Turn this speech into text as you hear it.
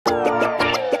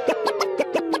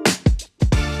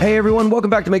Hey everyone,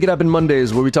 welcome back to Make It Happen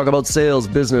Mondays, where we talk about sales,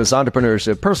 business,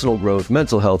 entrepreneurship, personal growth,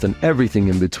 mental health, and everything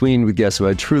in between with guests who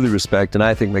I truly respect and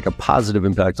I think make a positive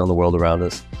impact on the world around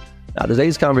us. Now,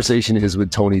 today's conversation is with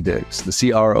Tony Diggs,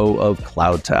 the CRO of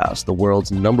CloudTask, the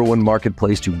world's #1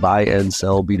 marketplace to buy and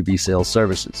sell B2B sales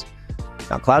services.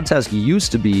 Now, CloudTask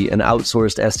used to be an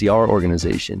outsourced SDR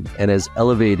organization and has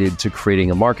elevated to creating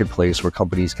a marketplace where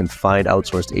companies can find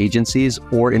outsourced agencies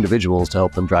or individuals to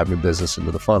help them drive new business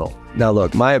into the funnel. Now,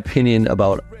 look, my opinion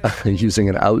about using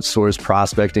an outsourced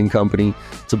prospecting company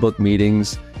to book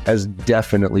meetings has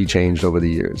definitely changed over the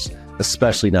years,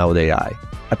 especially now with AI.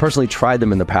 I personally tried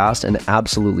them in the past and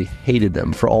absolutely hated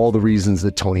them for all the reasons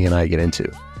that Tony and I get into.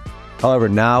 However,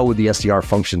 now with the SDR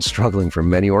function struggling for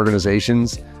many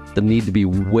organizations, the need to be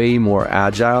way more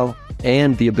agile,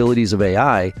 and the abilities of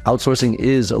AI, outsourcing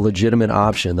is a legitimate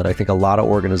option that I think a lot of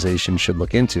organizations should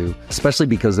look into, especially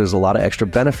because there's a lot of extra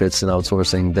benefits in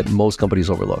outsourcing that most companies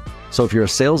overlook. So if you're a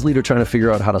sales leader trying to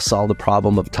figure out how to solve the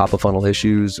problem of top of funnel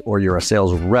issues, or you're a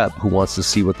sales rep who wants to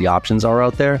see what the options are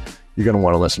out there, you're going to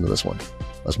want to listen to this one.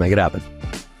 Let's make it happen.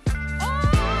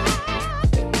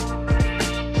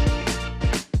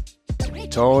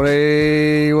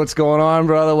 Tony, what's going on,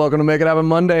 brother? Welcome to Make It Happen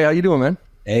Monday. How you doing, man?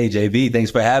 Hey, JB, thanks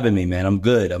for having me, man. I'm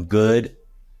good.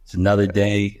 It's another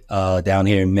day down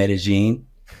here in Medellin.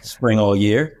 Spring all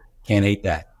year. Can't hate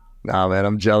that. Nah, man,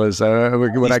 I'm jealous. When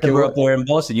I came up there in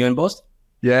Boston. You in Boston?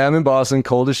 Yeah, I'm in Boston.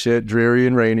 Cold as shit, dreary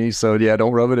and rainy. So yeah,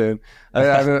 don't rub it in.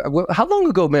 How long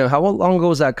ago, man? How long ago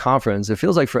was that conference? It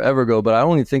feels like forever ago, but I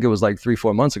only think it was like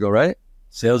 3-4 months ago, right?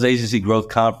 Sales Agency Growth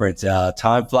Conference.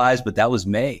 Time flies, but that was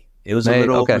May. It was a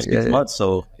little over 6 months,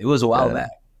 so it was a while back.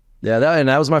 Yeah,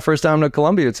 that was my first time to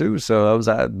Colombia too, so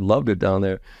I loved it down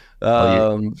there.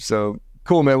 So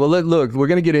cool, man. Well, look, we're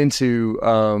gonna get into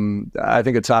I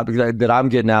think a topic that I'm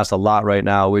getting asked a lot right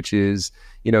now, which is,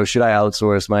 should I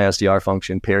outsource my SDR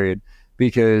function? Period.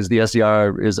 Because the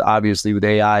SDR is obviously, with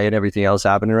AI and everything else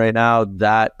happening right now,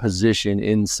 that position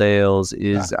in sales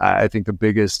is, I think, the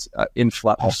biggest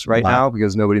influx right now,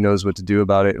 because nobody knows what to do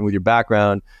about it. And with your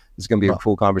background, it's going to be a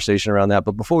cool conversation around that.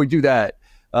 But before we do that,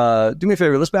 do me a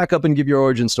favor. Let's back up and give your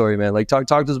origin story, man. Like talk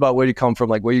to us about where you come from,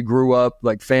 like where you grew up,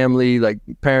 like family, like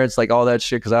parents, like all that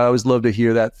shit. Because I always love to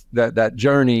hear that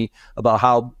journey about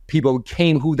how people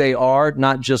became who they are,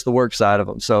 not just the work side of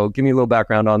them. So give me a little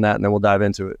background on that, and then we'll dive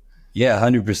into it. Yeah,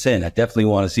 100%. I definitely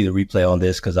want to see the replay on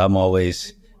this, because I'm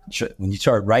always, when you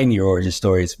start writing your origin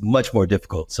story, it's much more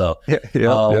difficult. So,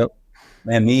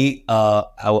 man, me,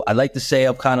 I like to say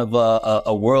I'm kind of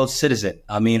a world citizen.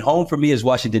 I mean, home for me is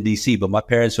Washington, D.C., but my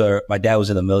dad was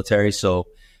in the military. So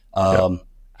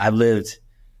I've lived,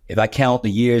 if I count the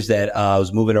years that I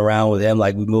was moving around with him,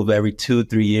 like we moved every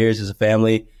 2-3 years as a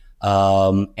family.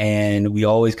 And we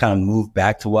always kind of moved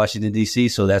back to Washington, D.C.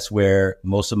 So that's where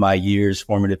most of my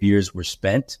formative years were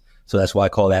spent. So that's why I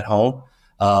call that home.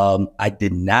 I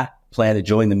did not plan to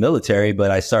join the military,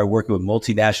 but I started working with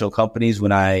multinational companies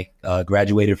when I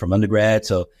graduated from undergrad.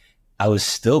 So I was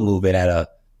still moving at an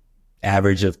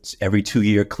average of every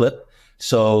 2-year clip.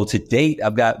 So to date,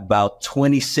 I've got about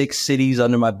 26 cities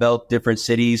under my belt, different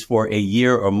cities for a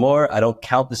year or more. I don't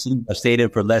count the cities I've stayed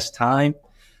in for less time.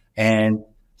 And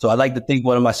so I like to think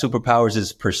one of my superpowers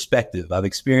is perspective. I've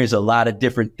experienced a lot of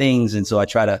different things. And so I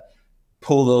try to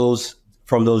pull those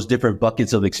from those different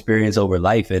buckets of experience over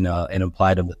life and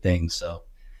apply them to things. So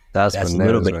that's a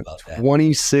little bit about that.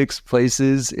 26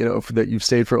 places, that you've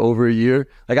stayed for over a year.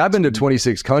 Like I've been to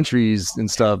 26 countries and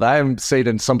stuff. I haven't stayed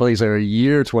in some place for a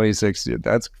year, 26.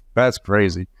 That's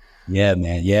crazy. Yeah,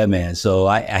 man. So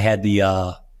I had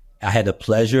the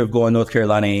pleasure of going to North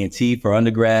Carolina A&T for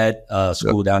undergrad,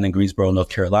 school down in Greensboro, North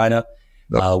Carolina.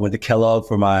 Went to Kellogg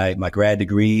for my grad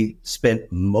degree, spent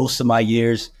most of my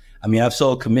years. I mean, I've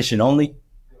sold commission only,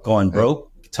 going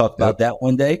broke. Talk about that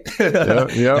one day.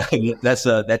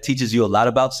 That teaches you a lot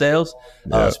about sales,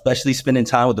 especially spending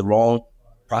time with the wrong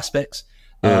prospects.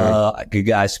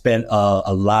 I spent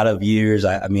a lot of years.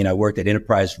 I worked at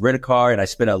Enterprise Rent-A-Car, and I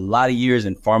spent a lot of years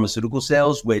in pharmaceutical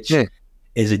sales, which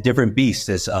is a different beast.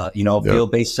 It's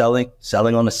field-based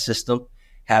selling on a system,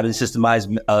 having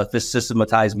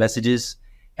systematized messages.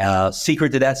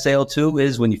 Secret to that sale too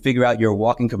is when you figure out you're a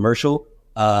walking commercial,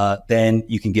 then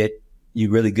you're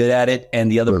really good at it.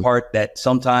 And the other part that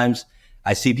sometimes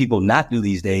I see people not do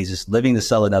these days is living to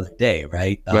sell another day,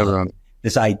 right?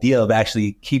 This idea of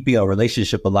actually keeping a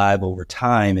relationship alive over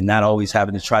time and not always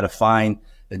having to try to find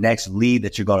the next lead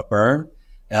that you're going to burn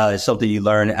is something you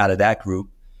learn out of that group.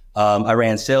 I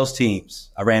ran sales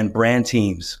teams. I ran brand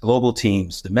teams, global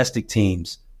teams, domestic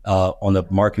teams on the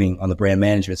marketing, on the brand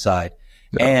management side.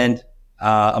 And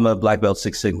I'm a Black Belt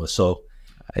Six Sigma. So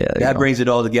That brings it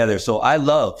all together. So I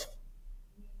love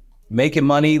making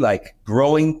money, like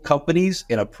growing companies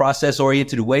in a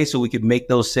process-oriented way so we can make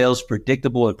those sales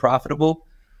predictable and profitable.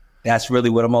 That's really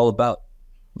what I'm all about.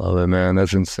 Love it, man.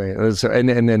 That's insane.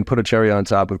 And then put a cherry on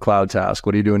top with CloudTask.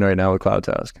 What are you doing right now with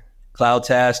CloudTask?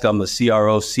 CloudTask, I'm the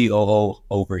CRO, COO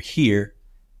over here.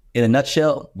 In a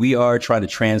nutshell, we are trying to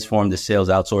transform the sales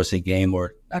outsourcing game,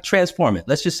 or not transform it.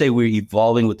 Let's just say we're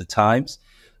evolving with the times,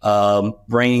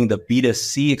 bringing the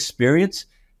B2C experience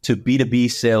to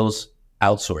B2B sales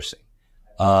outsourcing.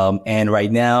 And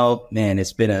right now, man,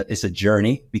 it's a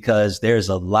journey because there's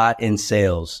a lot in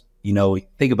sales. You know,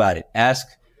 think about it. Ask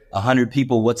 100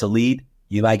 people what's a lead,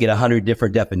 you might get 100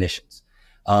 different definitions.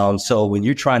 So when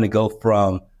you're trying to go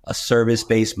from a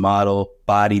service-based model,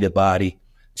 body to body,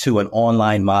 to an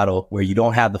online model where you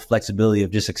don't have the flexibility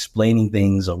of just explaining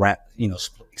things around,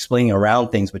 explaining around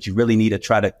things, but you really need to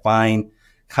try to find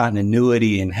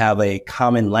continuity and have a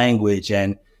common language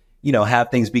and, have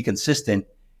things be consistent.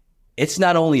 It's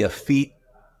not only a feat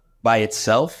by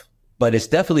itself, but it's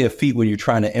definitely a feat when you're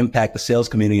trying to impact the sales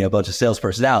community and a bunch of sales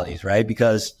personalities, right?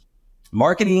 Because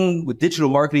marketing with digital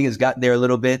marketing has gotten there a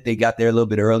little bit. They got there a little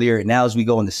bit earlier. And now as we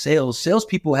go into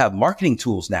salespeople have marketing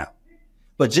tools now.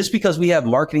 But just because we have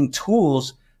marketing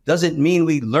tools doesn't mean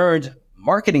we learned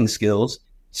marketing skills.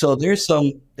 So there's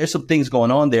some things going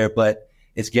on there, but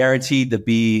it's guaranteed to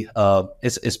be,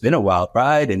 it's been a wild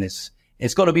ride, and it's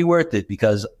going to be worth it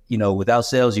because, without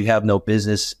sales, you have no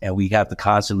business, and we have to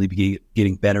constantly be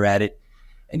getting better at it.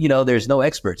 And, there's no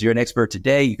experts. You're an expert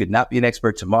today. You could not be an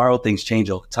expert tomorrow. Things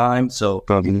change all the time. So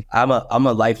I'm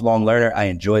a lifelong learner. I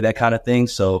enjoy that kind of thing.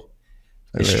 So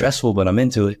it's stressful, but I'm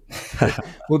into it.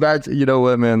 Well, that's, you know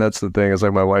what, man, that's the thing. It's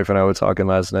like my wife and I were talking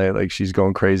last night, like she's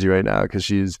going crazy right now because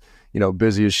she's,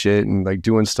 busy as shit and like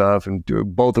doing stuff and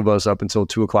both of us up until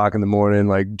 2:00 in the morning,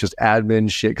 like just admin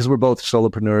shit. Cause we're both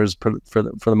solopreneurs for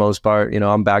the most part.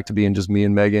 I'm back to being just me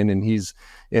and Megan, and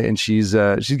she's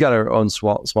got her own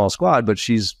small squad, but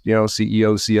she's,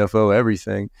 CEO, CFO,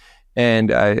 everything.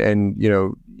 And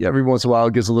every once in a while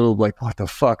it gets a little like, what the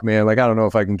fuck, man? Like, I don't know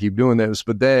if I can keep doing this.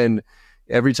 But then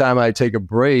every time I take a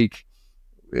break,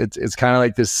 it's kind of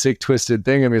like this sick, twisted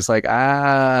thing. I mean, it's like,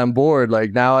 I'm bored.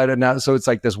 Like now, so it's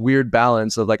like this weird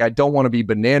balance of like, I don't want to be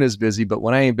bananas busy, but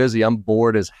when I ain't busy, I'm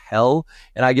bored as hell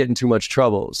and I get in too much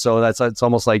trouble. So it's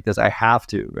almost like this, I have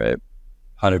to, right?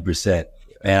 100%.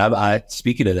 And I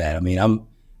speaking of that, I mean,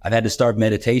 I've had to start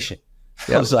meditation.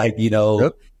 Yep. I was like,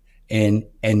 yep. And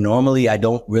normally I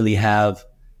don't really have,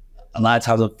 a lot of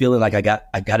times I'm feeling like I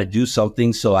got to do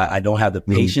something. So I don't have the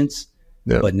patience.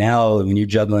 Yep. But now when you're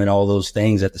juggling all those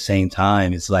things at the same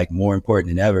time, it's like more important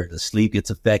than ever. The sleep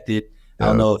gets affected. Yep. I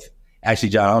don't know if,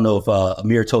 John, I don't know if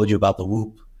Amir told you about the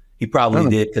Whoop. He probably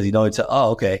did because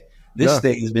okay. This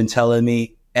thing has been telling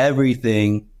me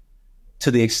everything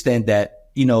to the extent that,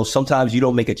 sometimes you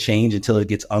don't make a change until it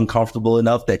gets uncomfortable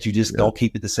enough that you just don't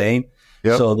keep it the same.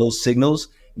 Yep. So those signals,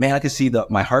 man, I can see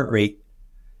my heart rate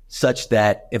such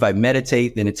that if I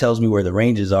meditate, then it tells me where the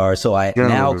ranges are. So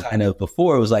now kind of,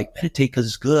 before it was like, meditate because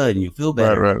it's good and you feel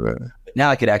better. Right. But now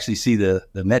I could actually see the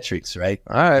metrics, right?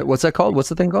 All right. What's that called? What's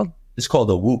the thing called? It's called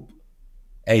the Whoop.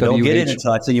 Hey, don't get it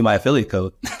until I send you my affiliate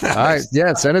code. All right.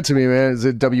 Yeah, send it to me, man. Is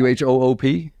it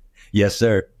WHOOP? Yes,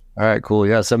 sir. All right, cool.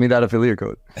 Yeah, send me that affiliate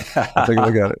code. I'll take a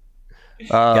look at it.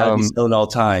 Gotta be still in all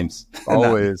times.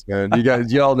 Always, man.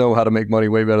 You all know how to make money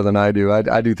way better than I do.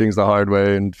 I do things the hard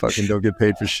way and fucking don't get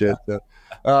paid for shit.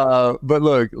 So. But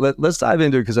look, let's dive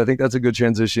into it because I think that's a good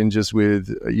transition just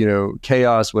with,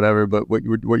 chaos, whatever. But what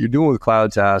you're doing with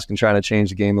CloudTask and trying to change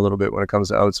the game a little bit when it comes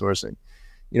to outsourcing.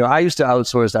 I used to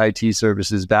outsource IT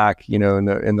services back, in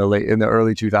the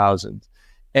early 2000s.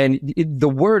 And the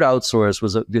word outsource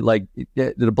was a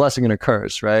blessing and a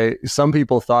curse, right? Some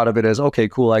people thought of it as, okay,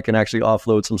 cool, I can actually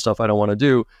offload some stuff I don't want to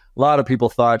do. A lot of people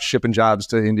thought shipping jobs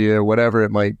to India or whatever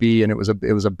it might be, and it was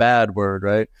a bad word,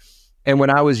 right? And when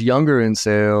I was younger in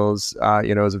sales,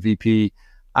 as a VP,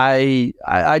 I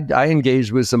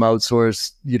engaged with some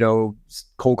outsourced,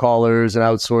 cold callers and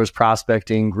outsourced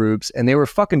prospecting groups, and they were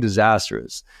fucking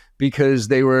disastrous. Because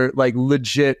they were like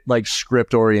legit, like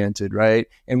script oriented, right?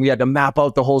 And we had to map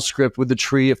out the whole script with the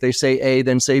tree. If they say A,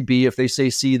 then say B. If they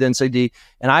say C, then say D.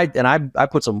 And I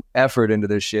put some effort into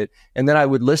this shit. And then I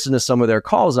would listen to some of their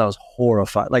calls and I was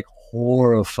horrified,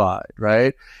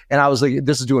 right? And I was like,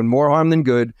 this is doing more harm than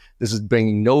good. This is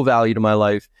bringing no value to my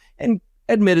life. And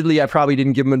admittedly, I probably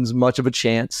didn't give them as much of a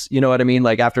chance. You know what I mean?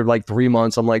 Like after like 3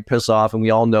 months, I'm like pissed off. And we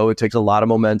all know it takes a lot of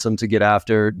momentum to get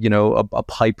after, a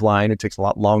pipeline. It takes a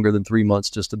lot longer than 3 months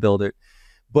just to build it.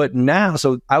 But now,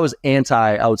 so I was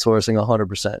anti-outsourcing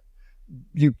 100%.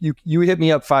 you hit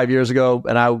me up 5 years ago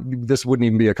and this wouldn't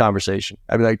even be a conversation.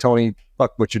 I'd be like, Tony,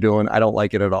 fuck what you're doing. I don't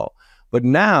like it at all. But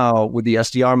now with the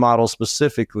SDR model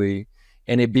specifically,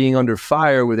 and it being under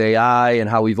fire with AI and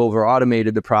how we've over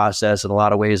automated the process in a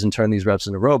lot of ways and turned these reps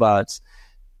into robots,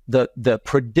 the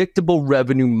predictable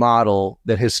revenue model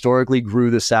that historically grew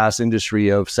the SaaS industry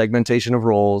of segmentation of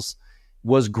roles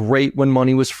was great when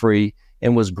money was free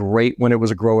and was great when it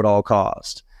was a grow at all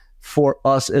cost for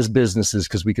us as businesses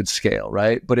because we could scale,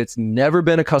 right? But it's never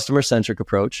been a customer-centric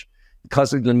approach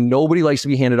because nobody likes to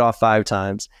be handed off 5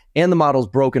 times. And the model's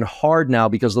broken hard now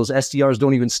because those SDRs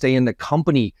don't even stay in the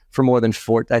company for more than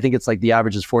I think it's like the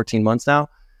average is 14 months now.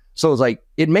 So it's like,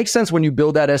 it makes sense when you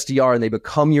build that SDR and they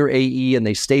become your AE and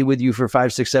they stay with you for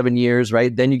 5, 6, 7 years,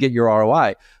 right? Then you get your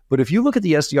ROI. But if you look at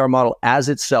the SDR model as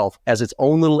itself, as its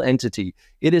own little entity,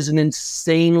 it is an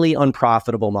insanely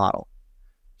unprofitable model.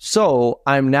 So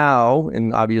I'm now,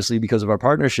 and obviously because of our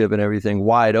partnership and everything,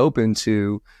 wide open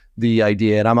to the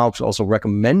idea, and I'm also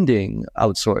recommending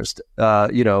outsourced,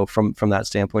 from that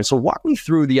standpoint. So walk me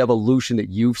through the evolution that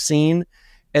you've seen,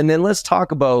 and then let's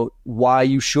talk about why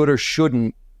you should or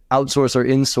shouldn't outsource or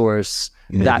insource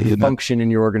that function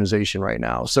in your organization right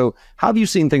now. So how have you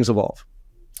seen things evolve?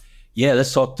 Yeah,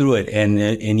 let's talk through it.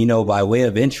 And by way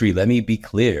of entry, let me be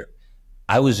clear.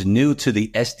 I was new to the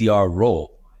SDR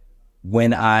role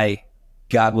when I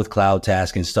got with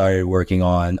CloudTask and started working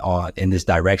on in this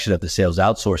direction of the sales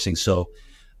outsourcing. So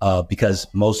because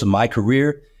most of my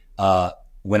career,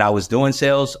 when I was doing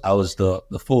sales, I was the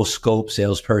full scope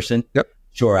salesperson. Yep.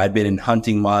 Sure, I'd been in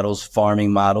hunting models,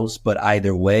 farming models, but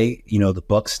either way, the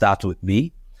buck stopped with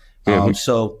me.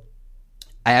 So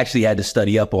I actually had to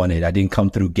study up on it. I didn't come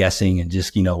through guessing and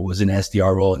just, was in an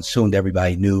SDR role and assumed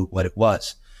everybody knew what it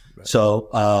was. Right.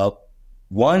 So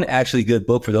one actually good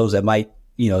book for those that might,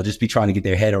 just be trying to get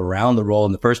their head around the role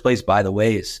in the first place, by the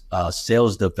way, is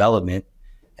Sales Development.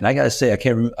 And I got to say, I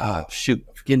can't remember, I'm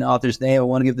forgetting the author's name. I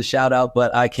want to give the shout out,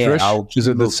 but I can't. Is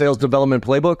it the Sales Development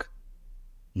Playbook?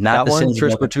 Not that the one,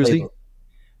 Trish Bertuzzi?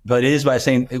 But it is by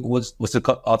saying, what's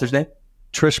the author's name?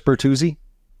 Trish Bertuzzi?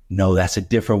 No, that's a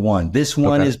different one. This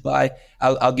one is by,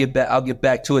 I'll get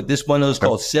back to it. This one is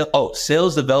called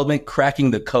Sales Development,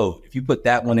 Cracking the Code. If you put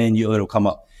that one in, it'll come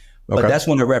up. But that's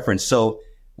one to reference. So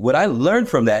what I learned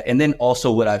from that, and then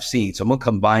also what I've seen. So I'm going to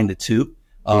combine the two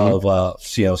of,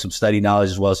 some study knowledge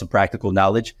as well as some practical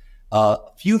knowledge.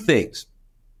 Few things.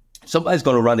 Somebody's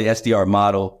going to run the SDR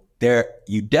model.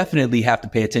 You definitely have to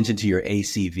pay attention to your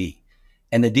ACV.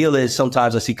 And the deal is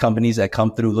sometimes I see companies that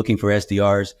come through looking for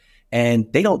SDRs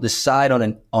and they don't decide on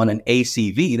an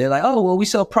ACV. They're like, oh, well, we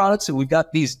sell products and we've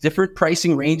got these different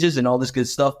pricing ranges and all this good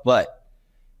stuff. But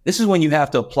this is when you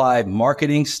have to apply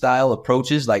marketing style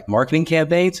approaches like marketing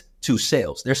campaigns to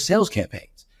sales. They're sales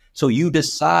campaigns. So you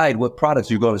decide what products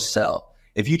you're going to sell.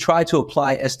 If you try to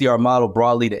apply SDR model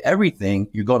broadly to everything,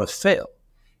 you're going to fail.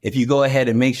 If you go ahead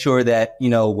and make sure that,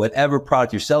 whatever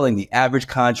product you're selling, the average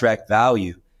contract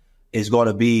value is going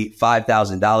to be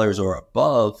 $5,000 or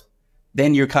above,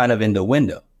 then you're kind of in the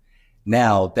window.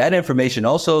 Now, that information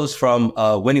also is from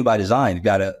Winning by Design. You've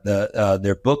got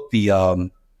their book, the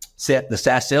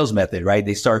SaaS sales method, right?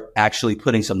 They start actually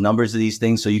putting some numbers to these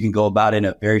things so you can go about it in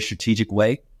a very strategic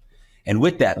way. And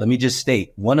with that, let me just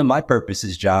state, one of my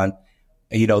purposes, John,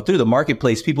 through the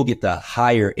marketplace, people get to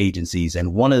hire agencies.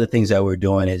 And one of the things that we're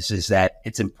doing is that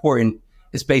it's important.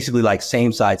 It's basically like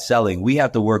same side selling. We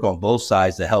have to work on both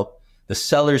sides to help the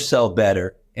sellers sell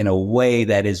better in a way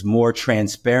that is more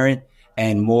transparent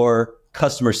and more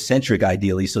customer centric,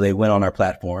 ideally. So they went on our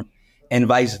platform, and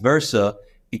vice versa,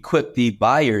 equip the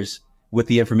buyers with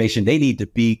the information they need to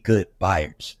be good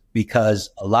buyers. Because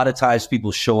a lot of times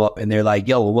people show up and they're like,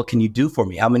 yo, well, what can you do for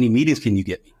me? How many meetings can you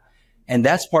get me? And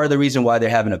that's part of the reason why they're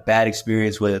having a bad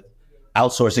experience with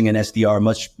outsourcing an SDR,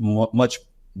 much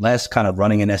less kind of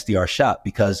running an SDR shop,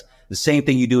 because the same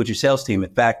thing you do with your sales team.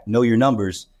 In fact, know your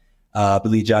numbers. I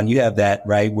believe, John, you have that,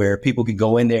 right? Where people can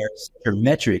go in there, your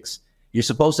metrics. You're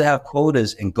supposed to have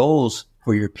quotas and goals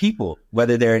for your people,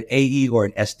 whether they're an AE or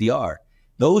an SDR.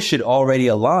 Those should already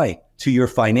align to your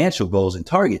financial goals and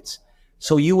targets.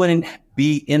 So you wouldn't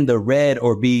be in the red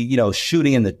or be,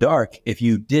 shooting in the dark if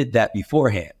you did that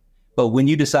beforehand. But when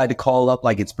you decide to call up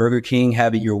like it's Burger King,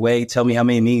 have it your way, tell me how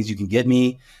many meetings you can get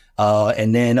me,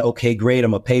 and then, okay, great,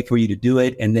 I'm going to pay for you to do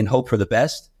it, and then hope for the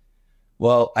best.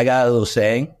 Well, I got a little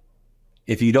saying.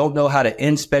 If you don't know how to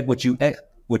inspect what you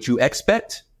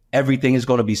expect, everything is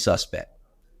going to be suspect.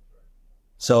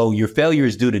 So your failure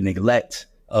is due to neglect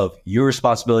of your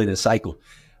responsibility in the cycle.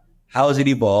 How has it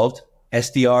evolved?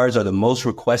 SDRs are the most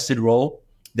requested role.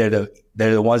 They're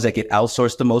the ones that get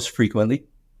outsourced the most frequently.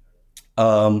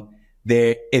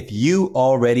 If you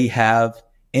already have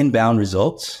inbound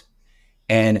results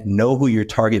and know who your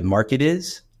target market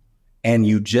is, and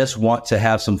you just want to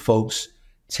have some folks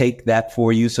take that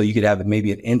for you so you could have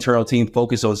maybe an internal team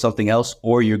focus on something else,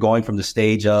 or you're going from the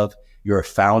stage of you're a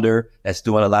founder that's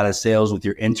doing a lot of sales with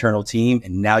your internal team,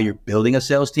 and now you're building a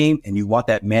sales team and you want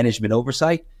that management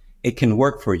oversight, it can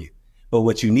work for you. But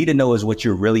what you need to know is what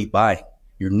you're really buying.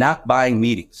 You're not buying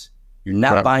meetings. You're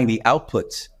not buying the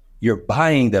outputs. You're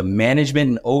buying the management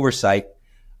and oversight,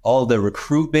 all the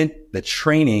recruitment, the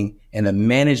training, and the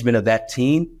management of that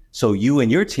team, so you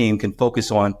and your team can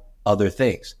focus on other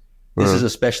things. This is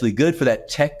especially good for that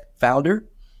tech founder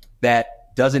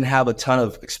that doesn't have a ton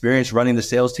of experience running the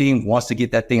sales team, wants to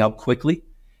get that thing up quickly.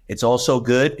 It's also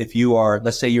good if you are,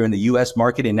 let's say you're in the US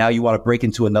market and now you want to break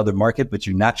into another market, but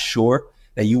you're not sure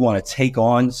that you want to take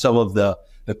on some of the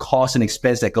cost and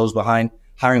expense that goes behind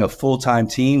hiring a full-time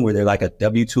team where they're like a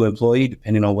W-2 employee,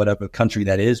 depending on whatever country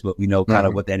that is, but we know kind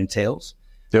of what that entails.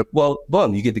 Yep. Well,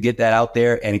 boom, you get to get that out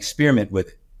there and experiment with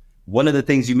it. One of the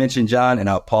things you mentioned, John, and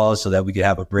I'll pause so that we can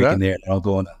have a break in there and I'll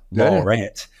go on a long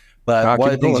rant. But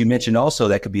one of the things you mentioned also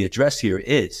that could be addressed here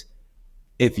is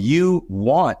if you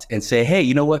want and say, hey,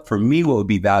 you know what, for me, what would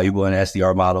be valuable in an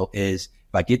SDR model is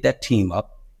if I get that team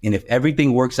up and if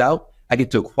everything works out, I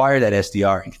get to acquire that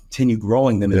SDR and continue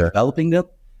growing them and developing them.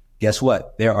 Guess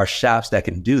what? There are shops that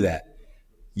can do that.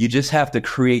 You just have to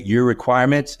create your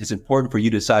requirements. It's important for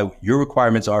you to decide what your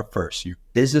requirements are first, your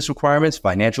business requirements,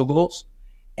 financial goals,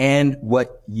 and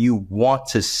what you want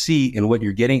to see and what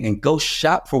you're getting, and go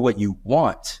shop for what you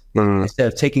want instead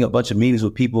of taking a bunch of meetings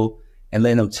with people and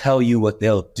letting them tell you what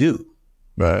they'll do.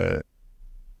 Right.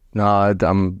 No,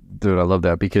 dude, I love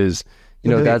that because, you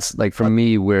know, that's like for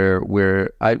me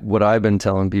what I've been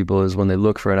telling people is when they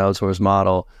look for an outsourced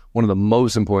model, one of the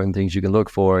most important things you can look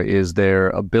for is their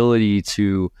ability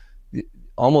to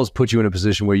almost put you in a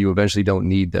position where you eventually don't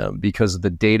need them because of the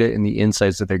data and the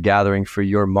insights that they're gathering for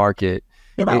your market.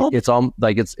 It's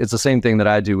the same thing that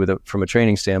I do from a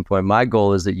training standpoint. My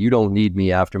goal is that you don't need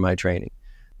me after my training.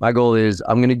 My goal is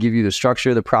I'm going to give you the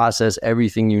structure, the process,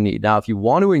 everything you need. Now, if you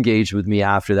want to engage with me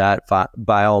after that,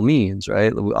 by all means,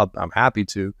 right? I'm happy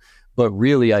to. But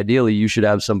really, ideally, you should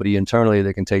have somebody internally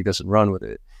that can take this and run with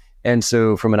it. And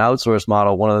so from an outsource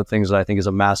model, one of the things that I think is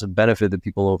a massive benefit that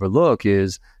people overlook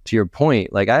is, to your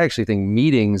point, like I actually think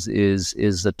meetings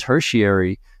is a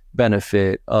tertiary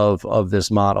benefit of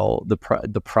this model.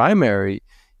 The primary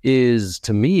is,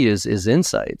 to me, is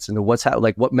insights and what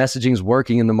messaging is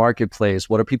working in the marketplace.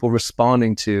 What are people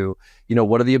responding to? You know,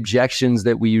 what are the objections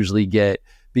that we usually get?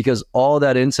 Because all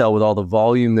that intel with all the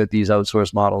volume that these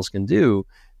outsourced models can do,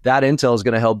 that intel is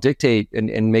going to help dictate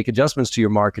and make adjustments to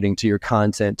your marketing, to your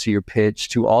content, to your pitch,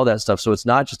 to all that stuff. So it's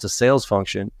not just a sales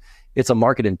function. It's a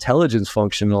market intelligence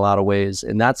function in a lot of ways.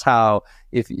 And that's how,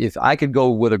 if I could go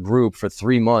with a group for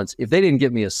 3 months, if they didn't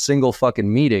give me a single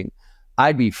fucking meeting,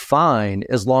 I'd be fine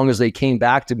as long as they came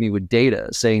back to me with data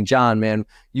saying, John, man,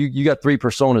 you got 3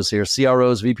 personas here,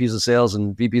 CROs, VPs of sales,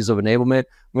 and VPs of enablement.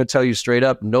 I'm going to tell you straight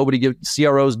up,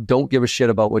 CROs don't give a shit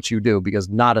about what you do because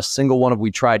not a single one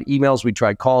we tried emails, we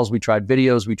tried calls, we tried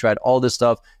videos, we tried all this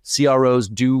stuff. CROs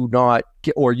do not,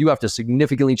 or you have to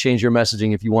significantly change your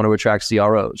messaging if you want to attract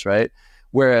CROs, right?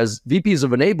 Whereas VPs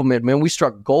of enablement, man, we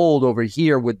struck gold over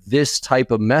here with this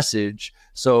type of message.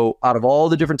 So out of all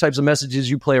the different types of messages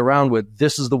you play around with,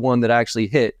 this is the one that actually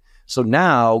hit. So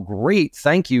now, great,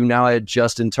 thank you. Now I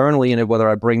adjust internally, and whether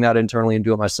I bring that internally and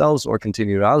do it myself or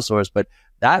continue to outsource. But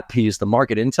that piece, the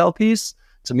market intel piece,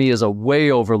 to me is a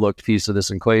way overlooked piece of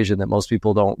this equation that most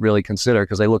people don't really consider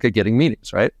because they look at getting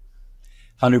meetings, right?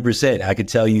 100%. I could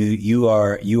tell you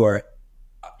are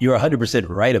 100%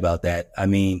 right about that. I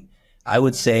mean, I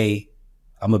would say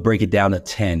I'm going to break it down to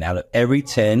 10. Out of every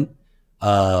 10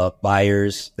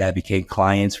 buyers that became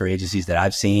clients for agencies that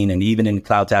I've seen, and even in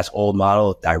CloudTask old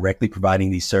model, directly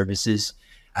providing these services,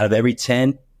 out of every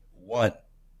 10, one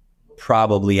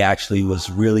probably actually was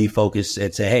really focused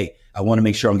and say, hey, I want to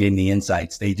make sure I'm getting the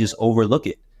insights. They just overlook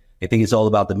it. They think it's all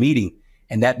about the meeting.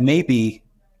 And that may be,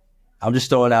 I'm just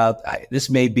throwing out,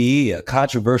 this may be a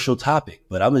controversial topic,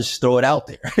 but I'm just throw it out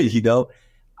there, you know?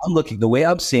 The way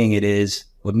I'm seeing it is,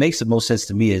 what makes the most sense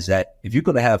to me is that if you're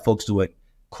going to have folks do it,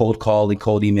 cold calling,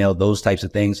 cold email, those types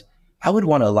of things, I would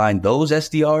want to align those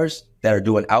SDRs that are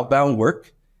doing outbound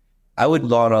work. I would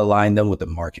want to align them with the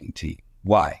marketing team.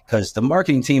 Why? Because the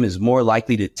marketing team is more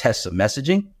likely to test some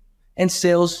messaging, and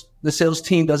the sales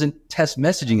team doesn't test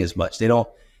messaging as much. They don't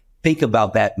think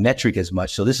about that metric as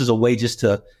much. So this is a way just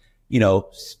to, you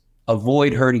know,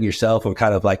 avoid hurting yourself, or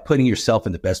kind of like putting yourself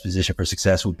in the best position for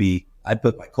success would be, I'd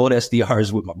put my cold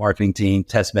SDRs with my marketing team,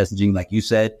 test messaging, like you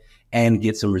said, and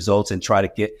get some results and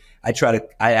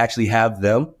I actually have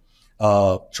them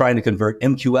trying to convert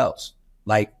MQLs,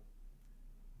 like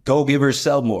go give her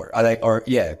sell more.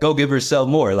 Go give her sell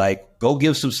more. Like go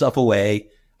give some stuff away.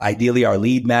 Ideally our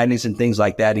lead magnets and things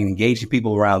like that, and engaging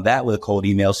people around that with a cold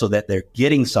email so that they're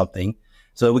getting something,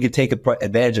 so that we can take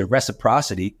advantage of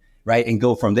reciprocity, right? And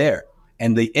go from there.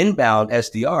 And the inbound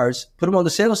SDRs, put them on the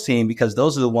sales team, because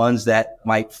those are the ones that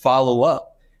might follow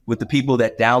up with the people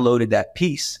that downloaded that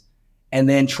piece and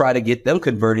then try to get them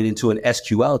converted into an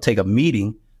SQL, take a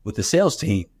meeting with the sales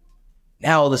team.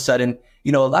 Now, all of a sudden,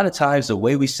 a lot of times the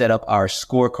way we set up our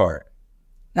scorecard,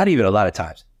 not even a lot of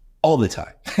times, all the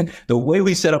time, the way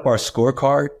we set up our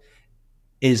scorecard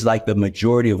is like the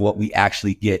majority of what we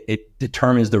actually get. It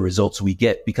determines the results we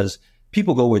get because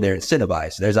people go where they're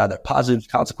incentivized. There's either positive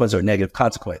consequence or negative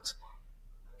consequence.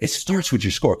 It starts with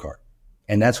your scorecard.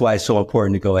 And that's why it's so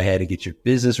important to go ahead and get your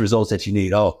business results that you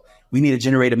need. Oh, we need to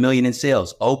generate $1 million in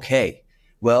sales. Okay.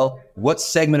 Well, what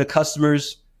segment of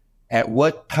customers at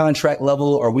what contract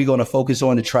level are we going to focus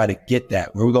on to try to get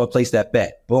that? Where are we going to place that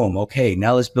bet? Boom. Okay.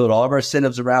 Now let's build all of our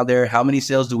incentives around there. How many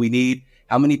sales do we need?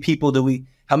 How many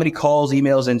calls,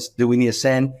 emails, do we need to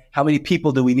send? How many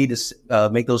people do we need to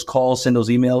make those calls, send those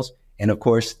emails? And of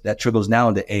course, that trickles now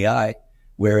into AI,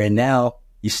 wherein now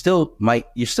you're still going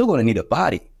to need a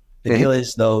body. The deal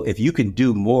is, though, if you can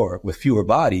do more with fewer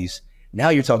bodies, now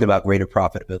you're talking about greater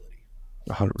profitability.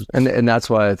 100%. And that's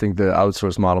why I think the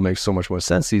outsource model makes so much more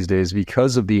sense these days,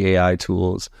 because of the AI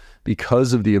tools,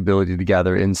 because of the ability to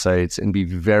gather insights and be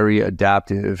very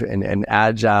adaptive and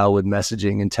agile with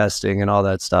messaging and testing and all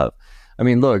that stuff. I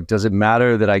mean, look, does it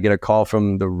matter that I get a call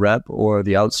from the rep or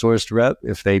the outsourced rep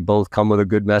if they both come with a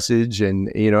good message and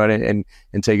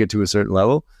take it to a certain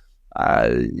level?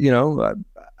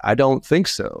 I don't think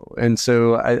so. And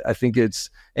so I think it's,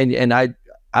 and I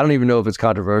don't even know if it's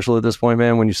controversial at this point,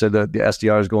 man, when you said that the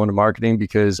SDRs go into marketing,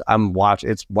 because I'm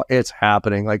watching, it's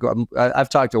happening. Like I've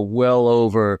talked to well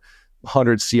over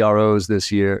 100 CROs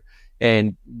this year,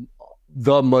 and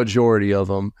the majority of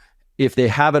them, if they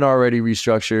haven't already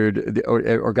restructured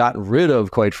or gotten rid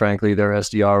of, quite frankly, their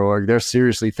SDR org, they're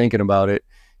seriously thinking about it.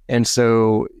 And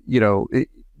so,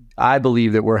 I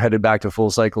believe that we're headed back to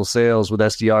full cycle sales with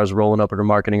SDRs rolling up into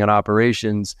marketing and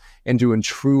operations and doing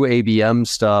true ABM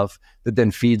stuff that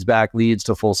then feeds back leads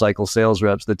to full cycle sales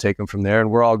reps that take them from there. And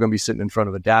we're all going to be sitting in front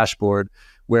of a dashboard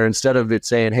where, instead of it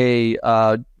saying, hey,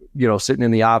 sitting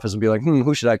in the office and be like,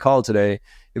 who should I call today?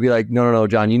 It'd be like, no,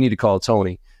 John, you need to call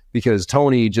Tony, because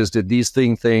Tony just did these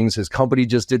things. His company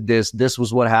just did this. This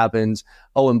was what happens.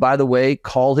 Oh, and by the way,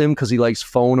 call him because he likes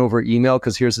phone over email,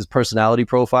 because here's his personality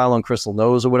profile on Crystal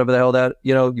Knows or whatever the hell that,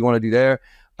 you want to do there.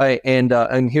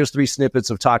 And here's 3 snippets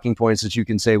of talking points that you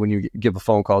can say when you give a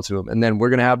phone call to him. And then we're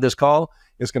going to have this call.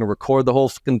 It's going to record the whole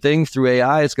fucking thing through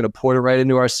AI. It's going to port it right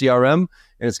into our CRM,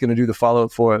 and it's going to do the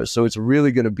follow-up for us. So it's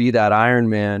really going to be that Iron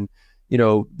Man,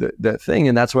 that thing.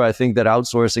 And that's where I think that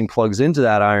outsourcing plugs into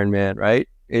that Iron Man, right?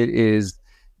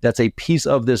 That's a piece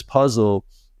of this puzzle.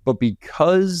 But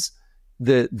because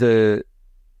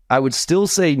I would still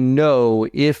say no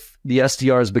if the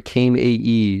SDRs became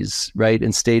AEs, right,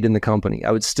 and stayed in the company.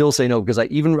 I would still say no, because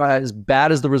even as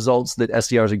bad as the results that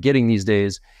SDRs are getting these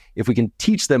days, if we can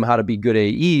teach them how to be good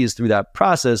AEs through that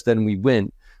process, then we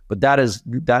win. But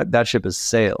that ship has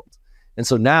sailed. And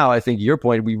so now I think your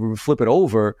point, we flip it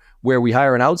over where we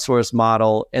hire an outsource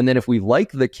model. And then if we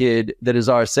like the kid that is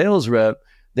our sales rep,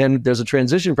 then there's a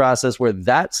transition process where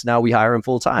now we hire him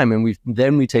full time, and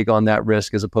we take on that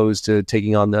risk, as opposed to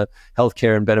taking on the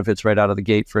healthcare and benefits right out of the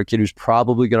gate for a kid who's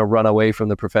probably going to run away from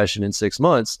the profession in 6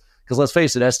 months. Because let's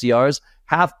face it, SDRs,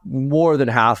 more than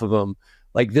half of them,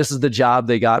 like, this is the job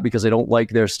they got because they don't like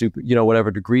their stupid, whatever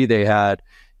degree they had.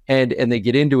 And they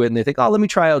get into it and they think, oh, let me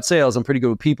try out sales. I'm pretty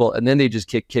good with people. And then they just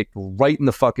get kicked right in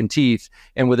the fucking teeth.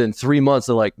 And within 3 months,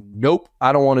 they're like, nope,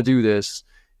 I don't want to do this.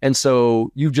 And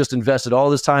so you've just invested all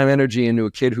this time, energy into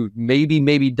a kid who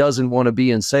maybe doesn't want to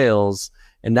be in sales.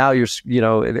 And now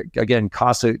again,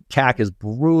 cost of CAC is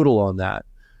brutal on that,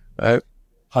 right?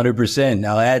 100%.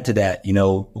 Now add to that,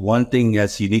 one thing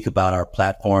that's unique about our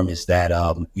platform is that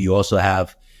you also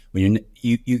have, when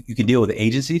you can deal with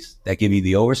agencies that give you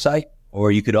the oversight,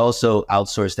 or you could also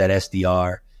outsource that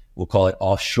SDR. We'll call it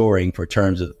offshoring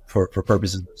for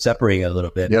purposes of separating it a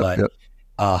little bit,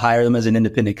 hire them as an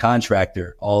independent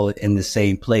contractor, all in the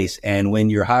same place. And when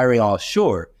you're hiring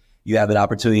offshore, you have an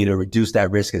opportunity to reduce that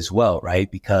risk as well,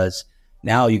 right? Because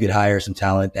now you could hire some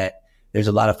talent that there's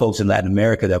a lot of folks in Latin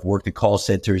America that have worked at call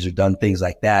centers or done things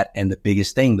like that. And the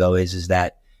biggest thing, though, is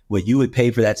that what you would pay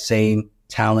for that same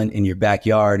talent in your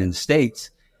backyard in the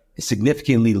States is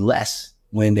significantly less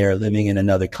when they're living in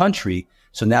another country.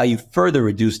 So now you further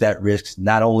reduce that risk,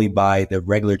 not only by the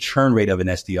regular churn rate of an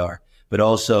SDR, but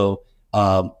also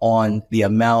on the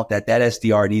amount that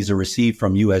SDR needs to receive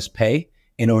from US pay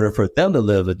in order for them to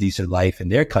live a decent life in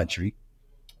their country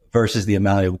versus the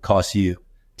amount it would cost you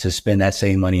to spend that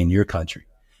same money in your country.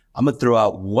 I'm going to throw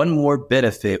out one more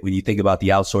benefit when you think about the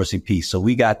outsourcing piece. So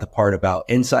we got the part about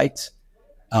insights.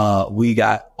 We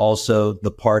got also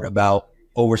the part about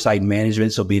oversight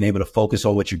management. So being able to focus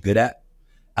on what you're good at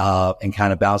and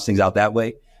kind of balance things out that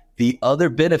way. The other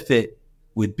benefit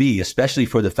would be, especially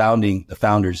for the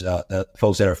founders, the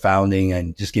folks that are founding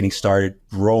and just getting started,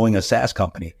 growing a SaaS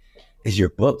company, is your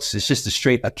books. It's just a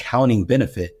straight accounting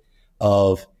benefit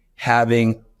of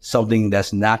having something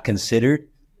that's not considered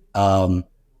a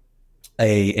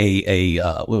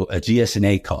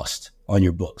GS&A cost on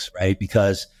your books, right?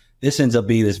 Because this ends up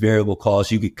being this variable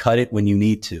cost. You could cut it when you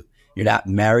need to. You're not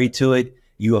married to it.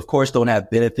 You, of course, don't have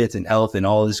benefits and health and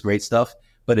all this great stuff.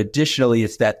 But additionally,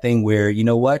 it's that thing where, you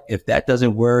know what, if that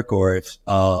doesn't work, or if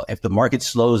the market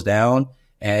slows down,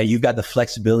 and you've got the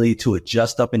flexibility to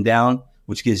adjust up and down,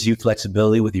 which gives you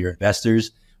flexibility with your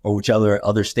investors or whichever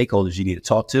other stakeholders you need to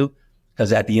talk to.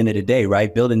 Because at the end of the day,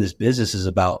 right, building this business is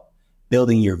about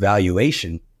building your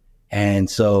valuation. And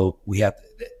so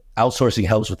outsourcing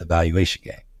helps with the valuation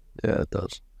game. Yeah, it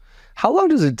does. How long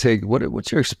does it take?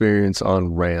 What's your experience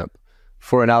on ramp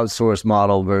for an outsourced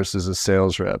model versus a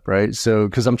sales rep, right? So,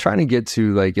 because I'm trying to get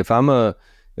to, like, if I'm a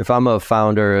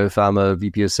founder, if I'm a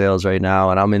VP of sales right now,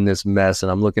 and I'm in this mess,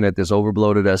 and I'm looking at this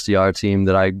overbloated SDR team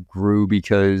that I grew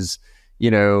because,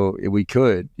 we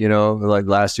could, like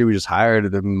last year we just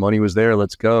hired, the money was there,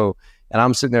 let's go. And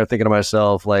I'm sitting there thinking to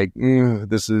myself, like,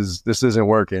 this isn't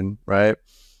working, right?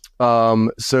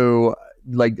 So,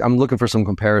 like, I'm looking for some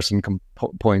comparison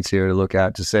points here to look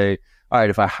at to say, all right,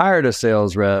 if I hired a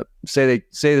sales rep, say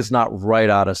it's not right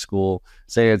out of school,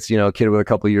 say it's, a kid with a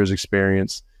couple of years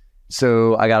experience.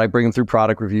 So I got to bring them through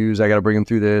product reviews. I got to bring them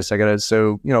through this.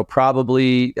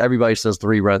 Probably everybody says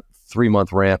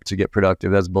 3-month ramp to get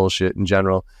productive. That's bullshit in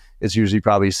general. It's usually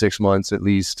probably 6 months at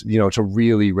least, to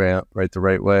really ramp the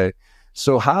right way.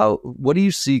 So what do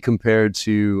you see compared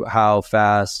to how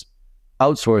fast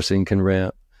outsourcing can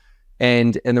ramp?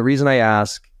 And the reason I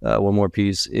ask one more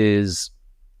piece is,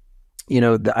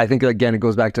 I think, again, it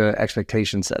goes back to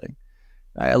expectation setting.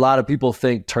 Right? A lot of people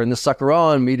think, turn the sucker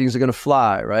on, meetings are going to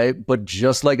fly, right? But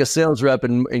just like a sales rep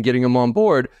and getting them on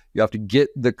board, you have to get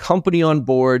the company on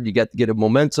board. You got to get a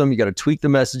momentum. You got to tweak the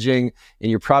messaging, and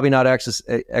you're probably not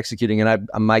executing. And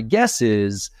my guess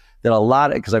is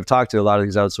that because I've talked to a lot of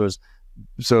these outsourced,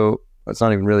 so it's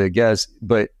not even really a guess,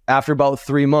 but after about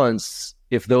 3 months,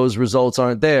 if those results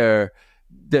aren't there,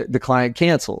 the client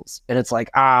cancels. And it's like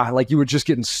you were just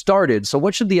getting started. So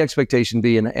what should the expectation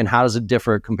be, and how does it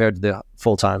differ compared to the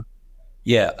full-time?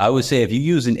 Yeah, I would say if you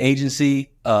use an agency,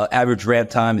 average ramp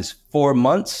time is 4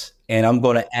 months, and I'm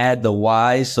going to add the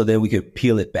whys so that we could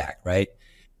peel it back, right?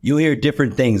 You'll hear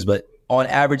different things, but on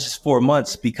average it's 4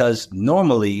 months, because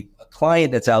normally a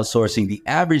client that's outsourcing, the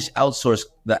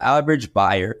average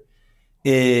buyer,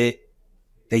 they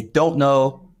don't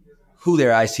know who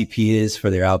their ICP is for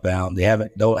their outbound. They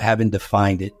haven't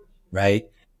defined it, right?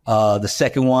 The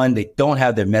second one, they don't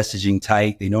have their messaging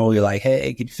tight. They normally are like,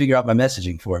 hey, can you figure out my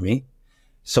messaging for me?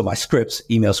 So my scripts,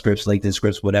 email scripts, LinkedIn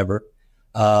scripts, whatever.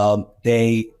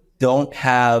 They don't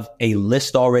have a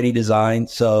list already designed.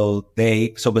 So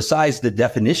besides the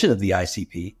definition of the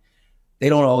ICP, they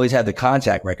don't always have the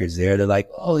contact records there. They're like,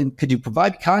 oh, could you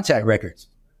provide me contact records?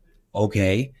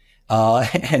 Okay.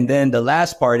 And then the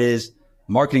last part is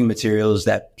marketing materials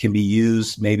that can be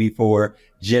used maybe for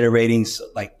generating,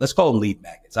 like, let's call them lead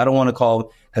magnets. I don't want to call them,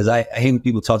 because I hate when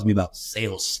people talk to me about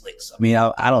sales slicks. I mean,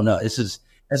 I don't know. It's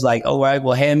like, oh, all right,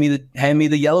 well, hand me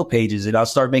the yellow pages and I'll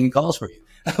start making calls for you.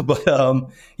 But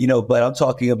I'm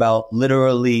talking about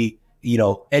literally,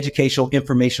 educational,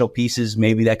 informational pieces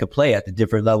maybe that could play at the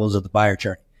different levels of the buyer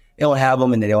journey. They don't have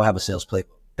them, and they don't have a sales playbook.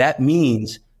 That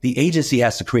means the agency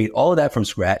has to create all of that from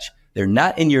scratch. They're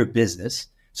not in your business.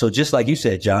 So just like you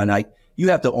said, John, you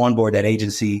have to onboard that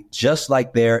agency just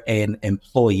like they're an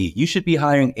employee. You should be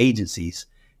hiring agencies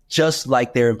just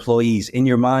like they're employees. In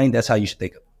your mind, that's how you should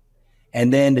think of it.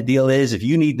 And then the deal is, if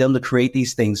you need them to create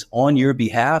these things on your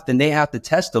behalf, then they have to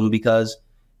test them, because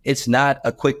it's not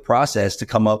a quick process to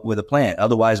come up with a plan.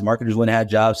 Otherwise, marketers wouldn't have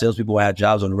jobs, salespeople would have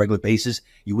jobs on a regular basis.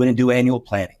 You wouldn't do annual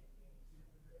planning.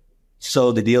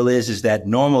 So the deal is that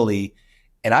normally,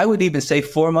 and I would even say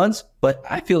 4 months, but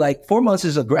I feel like 4 months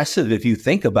is aggressive if you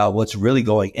think about what's really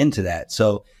going into that.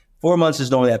 So 4 months is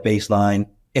normally that baseline.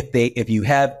 If you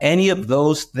have any of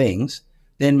those things,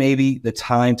 then maybe the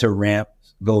time to ramp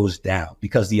goes down,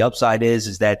 because the upside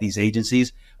is that these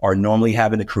agencies are normally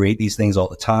having to create these things all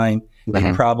the time.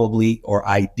 And probably, or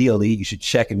ideally, you should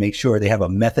check and make sure they have a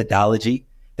methodology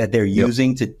that they're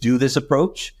using to do this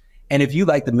approach. And if you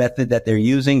like the method that they're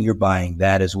using, you're buying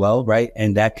that as well, right?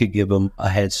 And that could give them a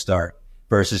head start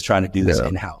versus trying to do this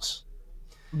in-house.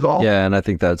 Yeah, and I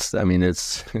think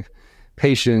it's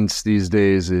patience these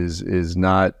days is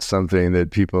not something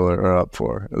that people are up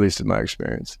for, at least in my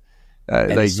experience. Right?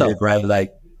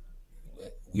 Like,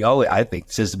 I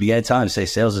think since the beginning of time, say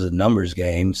sales is a numbers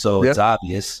game, so it's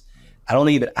obvious. I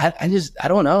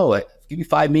don't know. Like, give me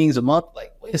 5 meetings a month.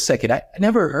 Like, wait a second, I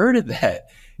never heard of that.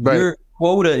 Right. Your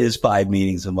quota is 5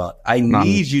 meetings a month. I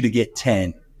need you to get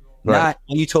 10. Not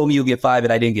when you told me you'll get 5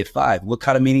 and I didn't get 5. What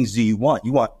kind of meetings do you want?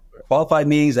 You want qualified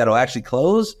meetings that'll actually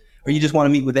close, or you just want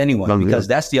to meet with anyone? Because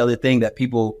that's the other thing that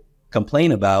people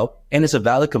complain about, and it's a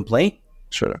valid complaint.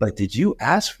 Sure. Like, did you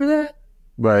ask for that?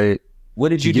 Right. What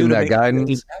did you do to that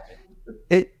guidance?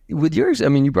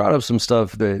 You brought up some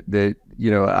stuff that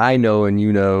I know and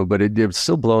you know, but it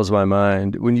still blows my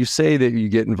mind. When you say that you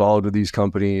get involved with these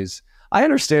companies, I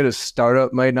understand a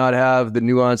startup might not have the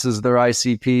nuances of their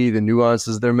ICP, the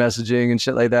nuances of their messaging and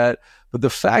shit like that. But the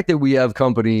fact that we have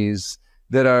companies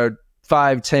that are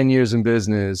 5-10 years in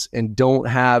business and don't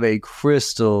have a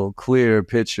crystal clear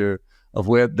picture of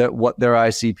what their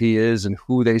ICP is and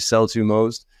who they sell to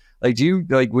most. Like, do you,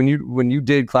 like, when you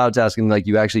did CloudTask and like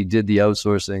you actually did the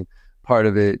outsourcing part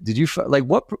of it, did you like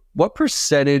what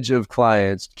percentage of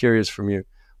clients, curious from you,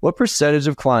 what percentage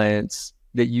of clients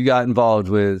that you got involved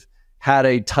with had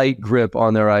a tight grip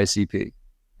on their ICP?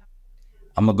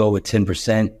 I'm gonna go with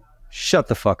 10%. Shut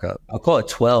the fuck up. I'll call it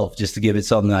 12 just to give it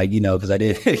something like, because I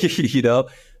did,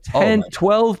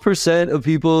 12% of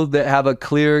people that have a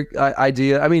clear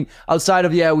idea. I mean, outside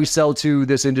of, we sell to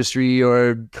this industry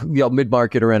or,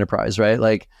 mid-market or enterprise, right?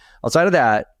 Like, outside of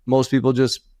that, most people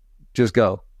just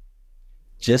go.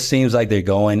 Just seems like they're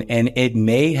going. And it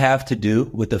may have to do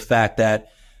with the fact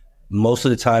that most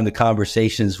of the time the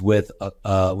conversations with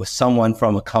someone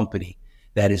from a company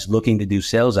that is looking to do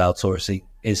sales outsourcing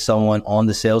is someone on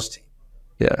the sales team.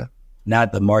 Yeah.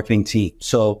 Not the marketing team.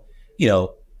 So,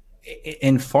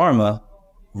 in pharma,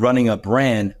 running a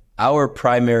brand, our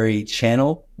primary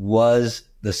channel was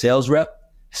the sales rep.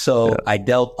 So I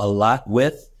dealt a lot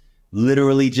with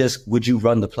literally just, would you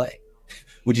run the play?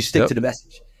 Would you stick to the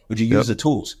message? Would you use the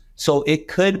tools? So it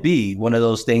could be one of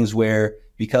those things where,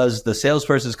 because the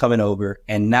salesperson is coming over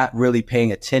and not really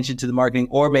paying attention to the marketing,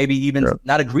 or maybe even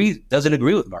doesn't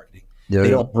agree with marketing. They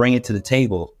don't bring it to the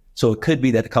table. So it could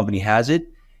be that the company has it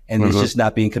and it's just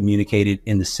not being communicated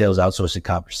in the sales outsourcing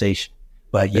conversation.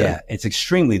 But it's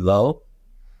extremely low.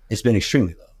 It's been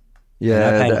extremely low.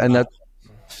 Yeah, and that's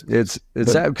it's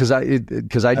sad because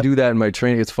I do that in my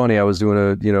training. It's funny. I was doing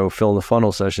a fill in the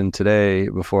funnel session today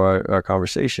before our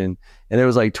conversation, and there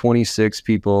was like 26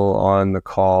 people on the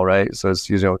call, right? So it's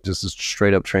just a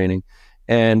straight up training,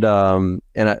 and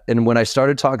when I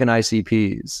started talking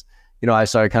ICPs, I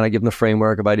started kind of giving the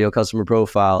framework of ideal customer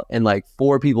profile, and like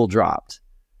 4 people dropped,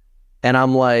 and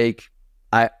I'm like,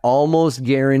 I almost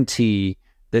guarantee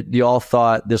that y'all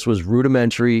thought this was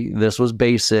rudimentary, this was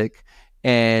basic.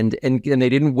 And they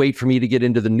didn't wait for me to get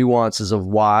into the nuances of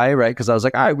why, right? Because I was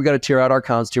like, all right, we got to tier out our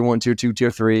accounts, tier 1, tier 2, tier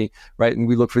 3, right? And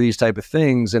we look for these type of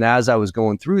things. And as I was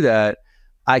going through that,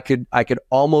 I could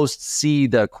almost see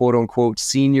the quote unquote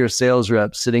senior sales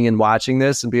rep sitting and watching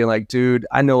this and being like, dude,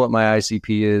 I know what my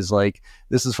ICP is. Like,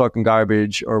 this is fucking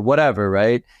garbage or whatever,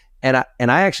 right? And I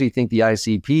actually think the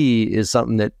ICP is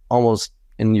something that almost,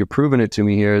 and you're proving it to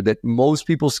me here, that most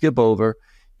people skip over.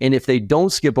 And if they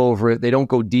don't skip over it, they don't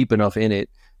go deep enough in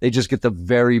it. They just get the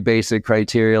very basic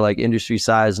criteria, like industry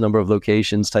size, number of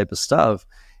locations type of stuff.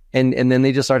 And then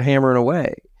they just start hammering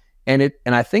away. And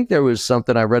I think there was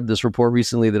something, I read this report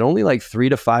recently, that only like 3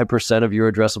 to 5% of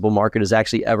your addressable market is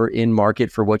actually ever in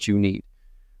market for what you need,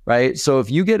 right? So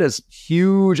if you get a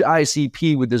huge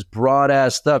ICP with this broad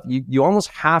ass stuff, you almost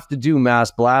have to do mass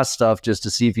blast stuff just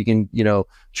to see if you can,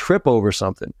 trip over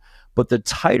something. But the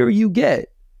tighter you get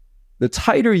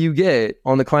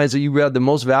on the clients that you add the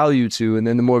most value to, and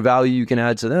then the more value you can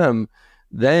add to them,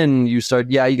 then you start,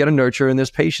 you got to nurture, and there's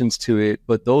patience to it.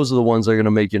 But those are the ones that are going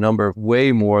to make your number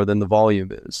way more than the volume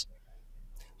is.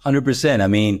 100%. I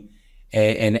mean,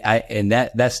 and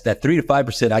that's that 3 to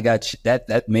 5%. I got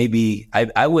that maybe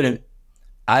I wouldn't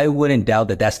doubt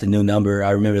that that's the new number. I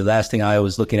remember the last thing I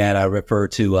was looking at, I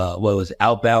referred to what was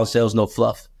outbound sales, no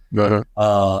fluff.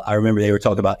 I remember they were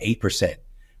talking about 8%.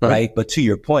 Right. But to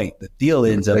your point, the deal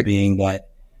ends up being that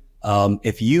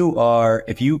if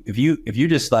you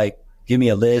just like, give me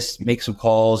a list, make some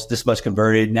calls, this much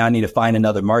converted, now I need to find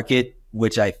another market,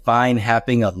 which I find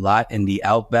happening a lot in the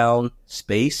outbound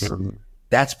space,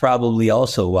 that's probably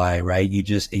also why, right? You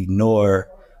just ignore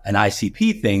an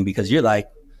ICP thing because you're like,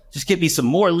 just give me some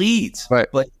more leads. Right.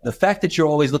 But the fact that you're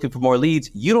always looking for more leads,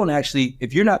 you don't actually,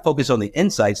 if you're not focused on the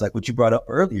insights, like what you brought up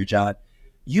earlier, John,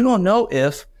 you don't know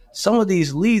if some of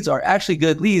these leads are actually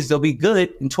good leads. They'll be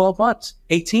good in 12 months,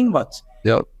 18 months.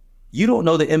 Yep. You don't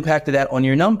know the impact of that on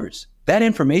your numbers. That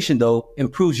information, though,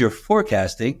 improves your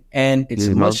forecasting, and it's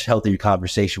a much healthier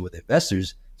conversation with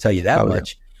investors, tell you that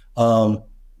much. Yeah.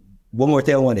 One more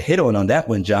thing I want to hit on that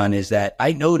one, John, is that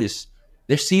I noticed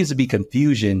there seems to be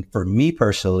confusion for me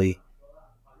personally.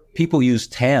 People use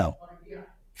TAM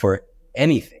for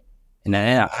anything. And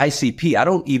then ICP, I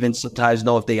don't even sometimes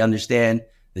know if they understand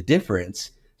the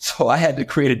difference. So I had to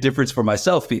create a difference for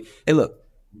myself. Hey, look,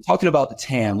 talking about the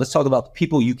TAM, let's talk about the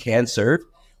people you can serve,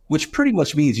 which pretty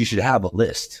much means you should have a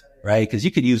list, right? Because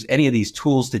you could use any of these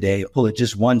tools today, pull it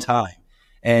just one time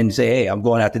and say, hey, I'm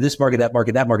going after this market, that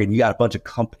market, that market. And you got a bunch of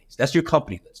companies. That's your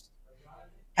company list.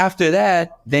 After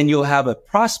that, then you'll have a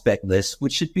prospect list,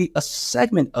 which should be a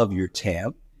segment of your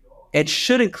TAM. It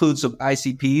should include some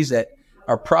ICPs that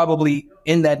are probably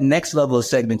in that next level of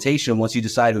segmentation once you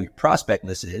decide who your prospect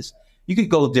list is. You could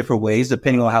go different ways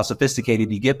depending on how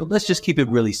sophisticated you get, but let's just keep it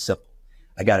really simple.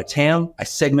 I got a TAM. I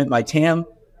segment my TAM,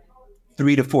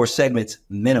 3 to 4 segments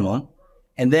minimum.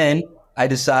 And then I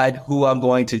decide who I'm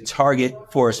going to target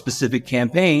for a specific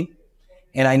campaign.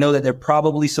 And I know that there are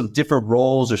probably some different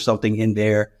roles or something in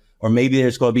there, or maybe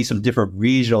there's going to be some different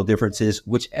regional differences,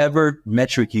 whichever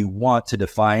metric you want to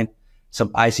define some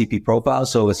ICP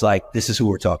profiles. So it's like, this is who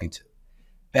we're talking to.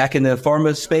 Back in the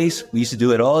pharma space, we used to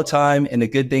do it all the time. And the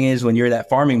good thing is when you're in that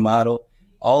farming model,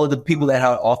 all of the people that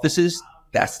have offices,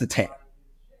 that's the TAM.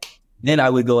 Then I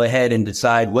would go ahead and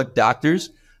decide what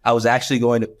doctors I was actually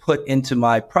going to put into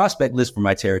my prospect list for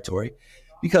my territory,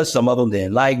 because some of them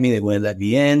didn't like me. They wouldn't let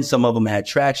me in. Some of them had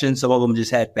traction. Some of them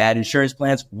just had bad insurance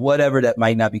plans, whatever that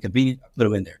might not be convenient, I put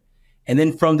them in there. And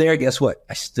then from there, guess what?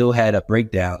 I still had a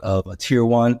breakdown of a tier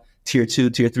 1, tier 2,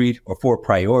 tier 3, or 4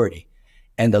 priority.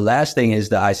 And the last thing is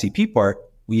the ICP part.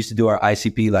 We used to do our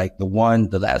ICP, like the one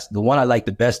I liked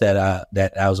the best that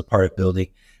I was a part of building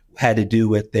had to do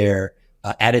with their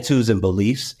attitudes and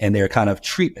beliefs and their kind of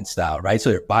treatment style, right?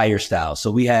 So their buyer style. So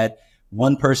we had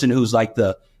one person who's like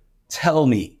the tell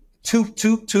me, two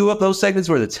of those segments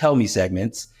were the tell me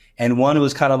segments. And one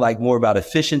was kind of like more about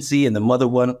efficiency. And the other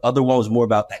one was more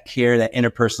about that care, that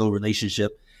interpersonal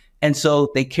relationship. And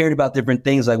so they cared about different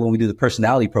things. Like when we do the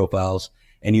personality profiles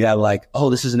and you have like, oh,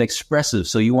 this is an expressive.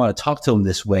 So you want to talk to them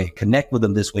this way, connect with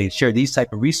them this way, share these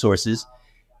type of resources,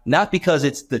 not because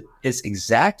it's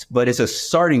exact, but it's a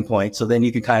starting point. So then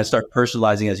you can kind of start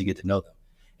personalizing as you get to know them.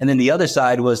 And then the other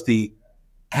side was the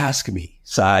ask me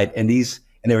side. And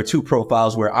there were 2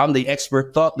 profiles where I'm the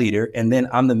expert thought leader, and then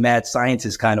I'm the mad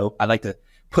scientist kind of. I like to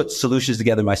put solutions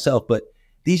together myself, but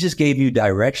these just gave you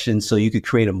direction so you could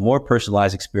create a more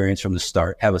personalized experience from the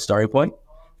start, have a starting point,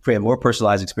 create a more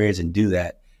personalized experience and do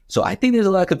that. So I think there's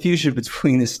a lot of confusion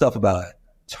between this stuff about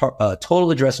total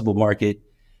addressable market,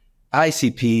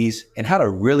 ICPs, and how to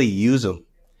really use them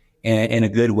in a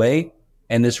good way.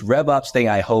 And this RevOps thing,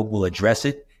 I hope, will address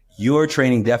it. Your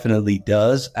training definitely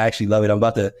does. I actually love it.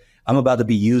 I'm about to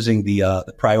be using the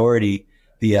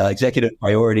executive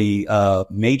priority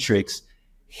matrix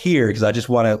here because I just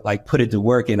want to like put it to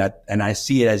work, and I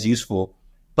see it as useful.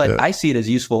 But I see it as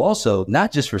useful also,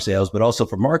 not just for sales, but also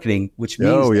for marketing, which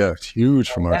means it's huge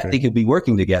for marketing. They could be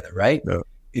working together, right? Yeah.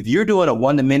 If you're doing a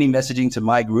one-to-many messaging to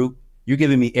my group, you're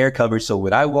giving me air coverage. So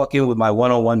when I walk in with my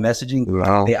one-on-one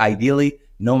messaging, they ideally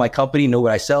know my company, know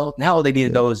what I sell. Now all they need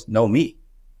to know is know me.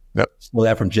 Yep. Stole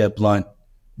that from Jeb Blunt.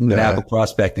 Fanatical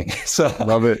prospecting. So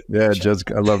love it. Yeah,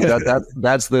 I love that.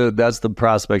 That's the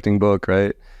prospecting book,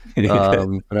 right?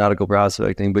 Fanatical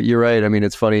prospecting. But you're right. I mean,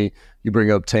 it's funny you bring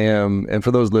up TAM, and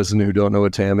for those listening who don't know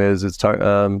what TAM is, it's total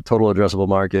addressable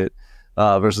market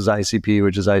versus ICP,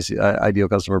 which is ideal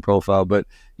customer profile. But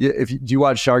do you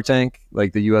watch Shark Tank,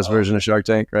 like the U.S. version of Shark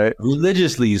Tank, right?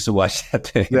 Religiously used to watch that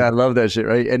thing. Yeah, I love that shit,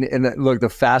 right? And look, the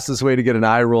fastest way to get an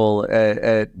eye roll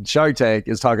at Shark Tank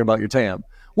is talking about your TAM.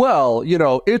 Well,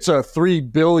 it's a $3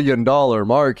 billion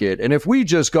market. And if we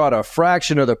just got a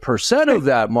fraction of the percent of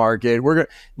that market, we're going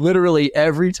to literally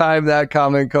every time that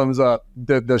comment comes up,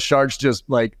 the sharks just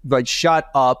like shut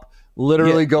up,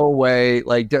 literally go away.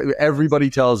 Like everybody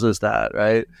tells us that,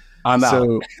 right? I'm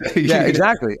out. Yeah,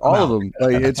 exactly. All of them.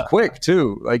 Like it's quick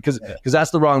too. Like, cause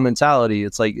that's the wrong mentality.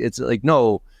 It's like,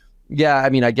 no. Yeah. I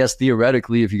mean, I guess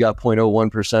theoretically, if you got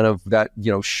 0.01% of that,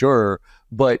 sure.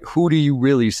 but who do you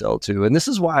really sell to? And this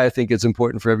is why I think it's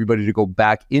important for everybody to go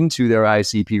back into their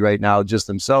ICP right now, just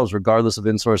themselves, regardless of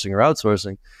insourcing or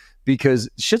outsourcing, because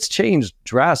shit's changed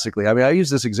drastically. I mean, I use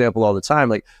this example all the time.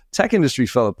 Like, tech industry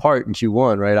fell apart in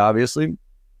Q1, right? Obviously.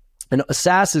 And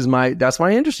SaaS is that's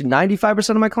my industry. 95%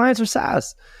 of my clients are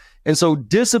SaaS. And so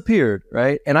disappeared,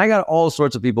 right? And I got all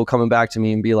sorts of people coming back to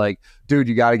me and be like, dude,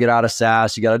 you got to get out of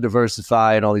SaaS. You got to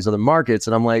diversify and all these other markets.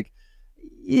 And I'm like,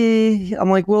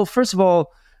 well, first of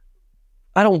all,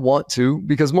 I don't want to,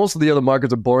 because most of the other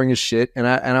markets are boring as shit, and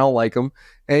I don't like them.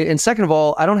 And second of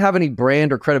all, I don't have any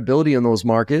brand or credibility in those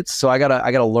markets. So I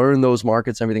gotta learn those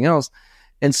markets and everything else.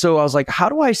 And so I was like, how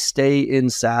do I stay in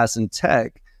SaaS and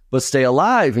tech, but stay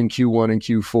alive in Q1 and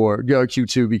Q4,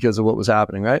 Q2 because of what was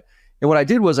happening, right? And what I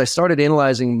did was I started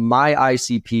analyzing my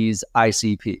ICP's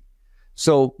ICP.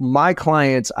 So my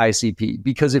client's ICP,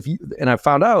 because and I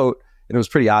found out, and it was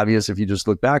pretty obvious if you just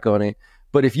look back on it,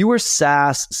 but if you were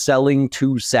SaaS selling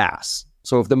to SaaS,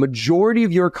 so if the majority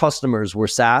of your customers were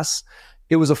SaaS,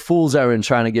 it was a fool's errand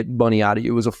trying to get money out of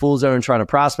you. It was a fool's errand trying to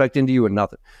prospect into you and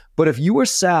nothing. But if you were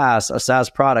SaaS, a SaaS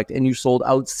product, and you sold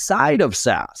outside of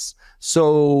SaaS,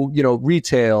 so,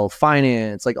 retail,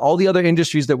 finance, like all the other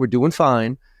industries that were doing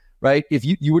fine, right? If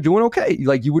you were doing okay,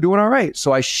 like you were doing all right.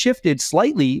 So I shifted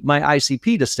slightly my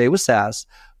ICP to stay with SaaS,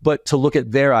 but to look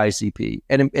at their ICP.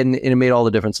 And it made all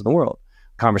the difference in the world.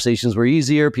 Conversations were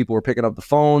easier. People were picking up the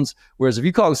phones. Whereas if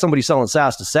you call somebody selling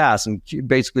SaaS to SaaS, and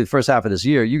basically the first half of this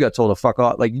year, you got told to fuck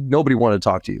off. Like, nobody wanted to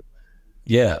talk to you.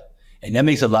 Yeah. And that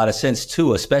makes a lot of sense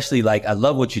too, especially like, I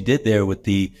love what you did there with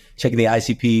checking the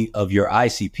ICP of your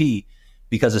ICP,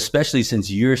 because especially since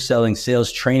you're selling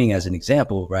sales training as an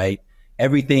example, right?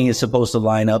 Everything is supposed to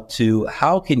line up to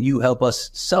how can you help us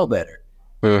sell better?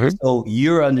 Mm-hmm. So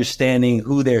you're understanding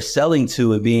who they're selling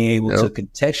to and being able to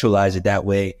contextualize it that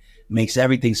way makes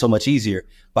everything so much easier.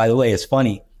 By the way, it's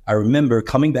funny. I remember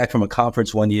coming back from a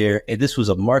conference one year, and this was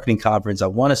a marketing conference. I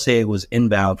want to say it was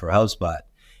Inbound for HubSpot.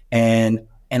 And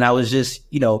I was just,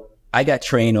 I got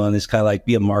trained on this kind of like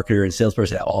be a marketer and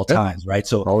salesperson at all times, right?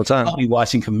 So all the time. I'll be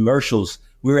watching commercials.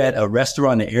 We were at a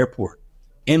restaurant in the airport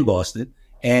in Boston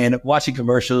and watching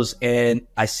commercials, and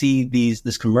I see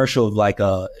this commercial of like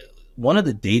one of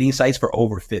the dating sites for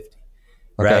over 50,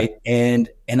 right? And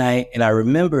I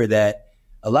remember that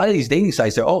a lot of these dating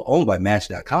sites, they're all owned by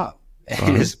Match.com.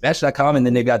 And it's Match.com, and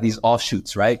then they've got these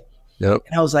offshoots, right? Yep.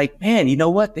 And I was like, man, you know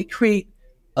what? They create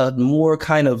a more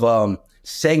kind of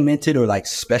segmented or like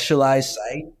specialized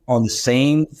site on the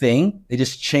same thing. They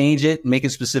just change it, make it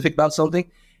specific about something.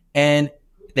 And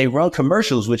they run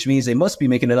commercials, which means they must be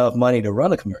making enough money to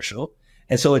run a commercial.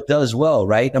 And so it does well,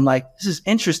 right? I'm like, this is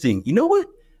interesting. You know what?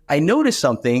 I noticed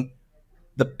something.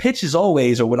 The pitch is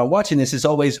always, or when I'm watching this, is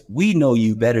always, we know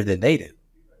you better than they do.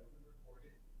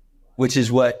 Which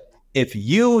is what, if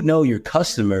you know your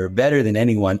customer better than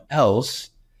anyone else,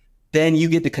 then you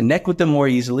get to connect with them more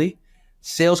easily.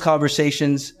 Sales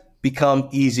conversations become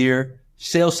easier.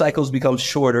 Sales cycles become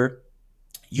shorter.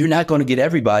 You're not going to get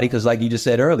everybody because, like you just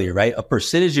said earlier, right? A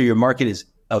percentage of your market is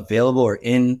available or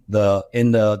in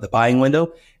the buying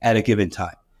window at a given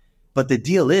time. But the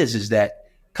deal is that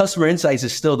customer insights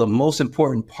is still the most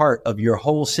important part of your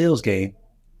whole sales game,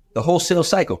 the whole sales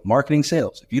cycle, marketing,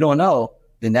 sales. If you don't know,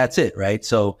 then that's it, right?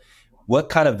 So what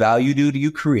kind of value do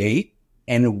you create,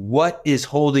 and what is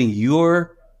holding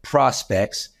your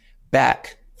prospects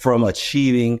back from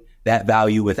achieving that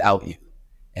value without you?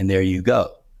 And there you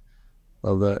go.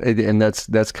 Well, and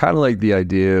that's kind of like the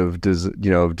idea of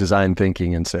design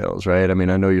thinking in sales, right? I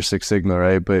mean, I know you're Six Sigma,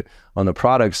 right? But on the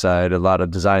product side, a lot of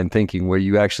design thinking where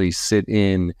you actually sit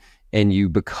in and you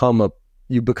become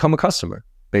a customer,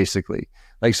 basically.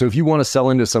 Like, so if you want to sell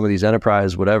into some of these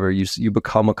enterprise, whatever, you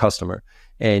become a customer,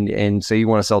 and say you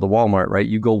want to sell to Walmart, right?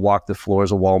 You go walk the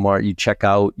floors of Walmart, you check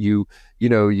out, you do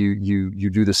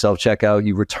the self-checkout,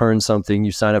 you return something,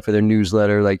 you sign up for their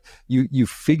newsletter, like you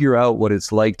figure out what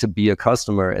it's like to be a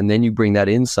customer, and then you bring that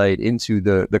insight into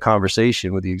the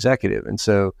conversation with the executive. And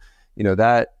so,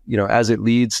 as it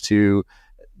leads to,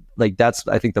 like, that's,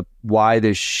 I think, why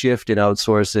this shift in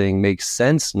outsourcing makes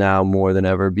sense now more than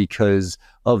ever, because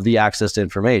of the access to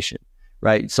information,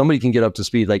 right? Somebody can get up to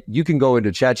speed. Like, you can go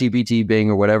into ChatGPT, Bing,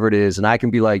 or whatever it is, and I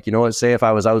can be like, you know what, say if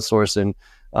I was outsourcing,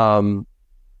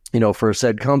 for a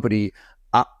said company,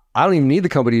 I don't even need the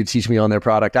company to teach me on their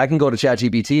product. I can go to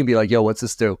ChatGPT and be like, yo, what's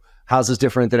this do? How's this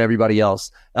different than everybody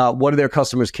else? What do their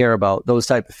customers care about? Those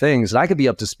type of things. And I could be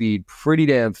up to speed pretty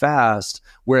damn fast.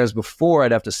 Whereas before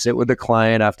I'd have to sit with the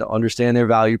client, I have to understand their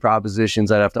value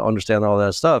propositions. I'd have to understand all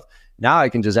that stuff. Now I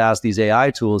can just ask these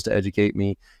AI tools to educate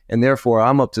me. And therefore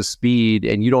I'm up to speed,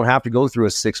 and you don't have to go through a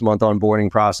 6-month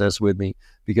onboarding process with me,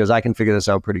 because I can figure this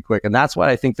out pretty quick. And that's what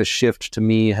I think the shift to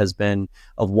me has been,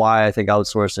 of why I think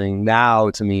outsourcing now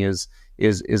to me is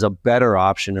a better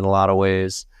option in a lot of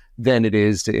ways than it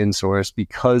is to insource,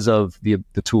 because of the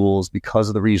tools, because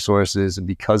of the resources, and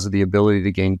because of the ability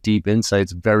to gain deep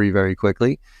insights very, very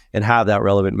quickly and have that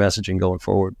relevant messaging going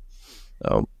forward.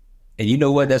 And you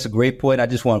know what? That's a great point. I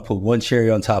just want to put one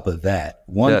cherry on top of that.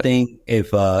 One thing,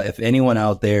 if anyone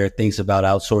out there thinks about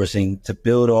outsourcing, to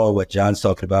build on what John's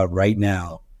talking about right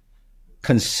now,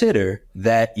 consider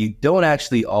that you don't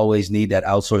actually always need that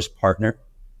outsourced partner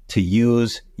to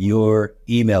use your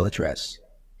email address.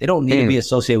 They don't need to be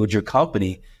associated with your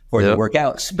company for it to work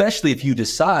out, especially if you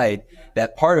decide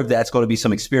that part of that's going to be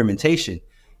some experimentation.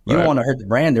 You don't want to hurt the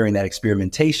brand during that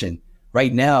experimentation.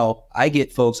 Right now, I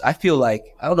get folks, I feel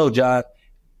like, I don't know, John,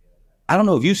 I don't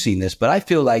know if you've seen this, but I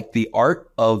feel like the art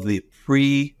of the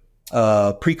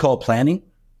pre-call planning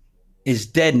is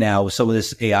dead now with some of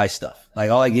this AI stuff. Like,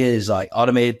 all I get is like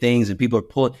automated things, and people are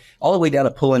pulling all the way down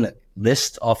to pulling a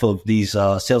list off of these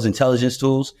sales intelligence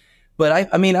tools. But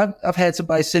I mean, I've had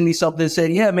somebody send me something and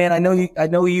said, yeah, man, I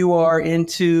know you are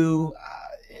into,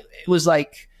 it was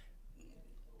like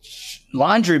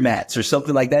laundromats or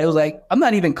something like that. It was like, I'm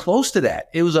not even close to that.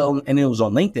 It was on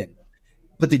LinkedIn.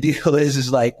 But the deal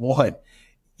is like, one,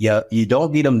 you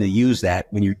don't need them to use that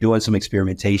when you're doing some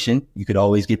experimentation. You could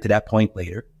always get to that point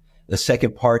later. The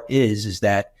second part is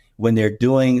that when they're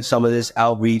doing some of this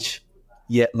outreach,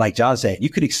 like John said, you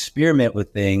could experiment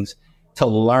with things to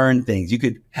learn things. You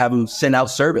could have them send out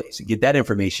surveys and get that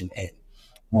information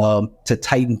in to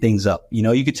tighten things up.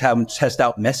 You could have them test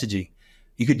out messaging.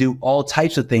 You could do all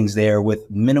types of things there with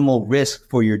minimal risk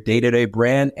for your day-to-day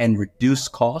brand and reduce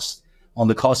costs on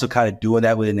the cost of kind of doing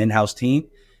that with an in-house team.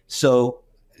 So,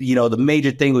 the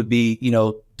major thing would be,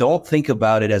 don't think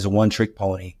about it as a one-trick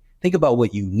pony. Think about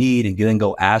what you need and then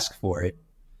go ask for it,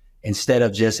 instead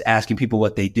of just asking people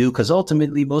what they do. Because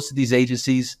ultimately, most of these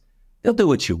agencies, they'll do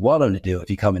what you want them to do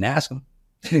if you come and ask them.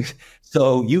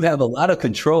 So you have a lot of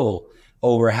control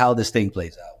over how this thing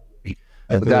plays out.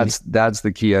 That's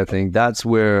the key, I think. That's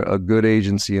where a good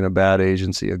agency and a bad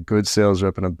agency, a good sales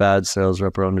rep and a bad sales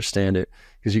rep understand it.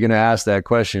 Because you're going to ask that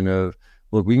question of,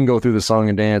 look, we can go through the song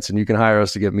and dance and you can hire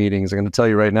us to get meetings. I'm going to tell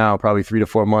you right now, probably 3 to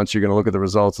 4 months, you're going to look at the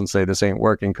results and say, this ain't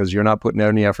working, because you're not putting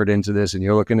any effort into this and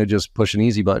you're looking to just push an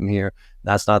easy button here.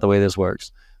 That's not the way this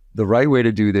works. The right way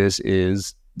to do this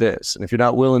is this. And if you're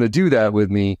not willing to do that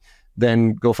with me,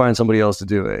 then go find somebody else to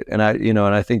do it. And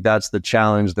I think that's the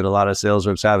challenge that a lot of sales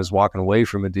reps have, is walking away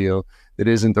from a deal that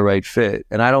isn't the right fit.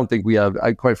 And I don't think we have,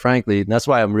 quite frankly, and that's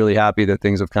why I'm really happy that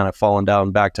things have kind of fallen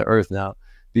down back to earth now,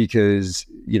 because,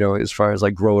 as far as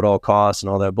like grow at all costs and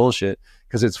all that bullshit,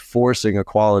 because it's forcing a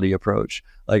quality approach.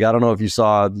 Like, I don't know if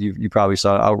you probably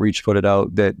saw Outreach put it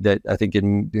out that I think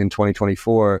in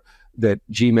 2024, that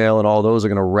Gmail and all those are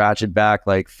going to ratchet back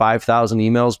like 5,000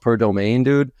 emails per domain,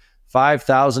 dude.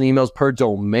 5,000 emails per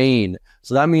domain.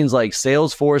 So that means like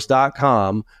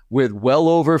Salesforce.com, with well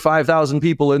over 5,000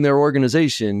 people in their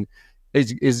organization,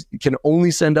 can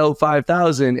only send out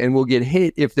 5,000 and will get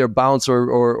hit if their bounce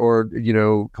or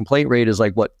complaint rate is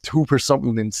like 2%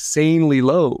 something insanely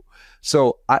low.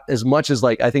 So as much as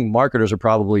like I think marketers are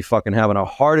probably fucking having a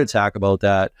heart attack about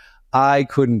that, I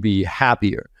couldn't be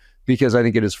happier, because I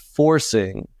think it is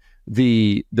forcing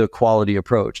the quality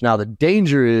approach. Now the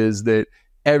danger is that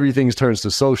everything turns to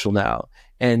social now.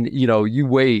 And, you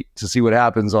wait to see what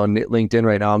happens on LinkedIn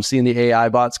right now. I'm seeing the AI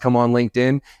bots come on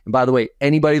LinkedIn. And by the way,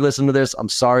 anybody listening to this, I'm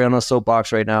sorry on a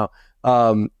soapbox right now.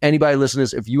 Anybody listening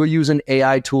to this, if you are using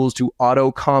AI tools to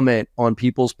auto comment on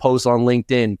people's posts on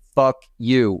LinkedIn, fuck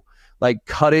you. Like,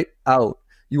 cut it out.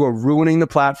 You are ruining the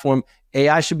platform.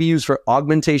 AI should be used for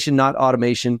augmentation, not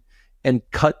automation, and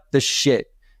cut the shit.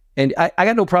 And I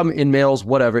got no problem in mails,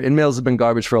 whatever. In mails have been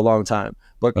garbage for a long time.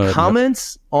 But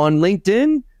comments on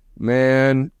LinkedIn,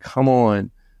 man, come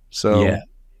on. So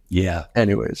yeah.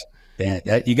 Anyways,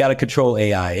 you got to control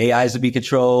AI. AI is to be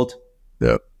controlled.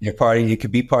 Yep. It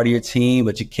could be part of your team,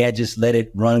 but you can't just let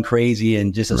it run crazy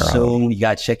and just assume. You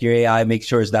got to check your AI, make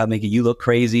sure it's not making you look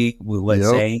crazy with what it's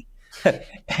saying.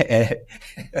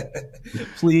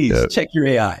 Please check your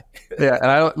AI. Yeah,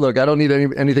 and I don't need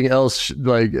anything else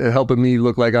like helping me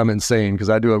look like I'm insane, because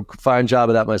I do a fine job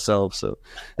of that myself. So,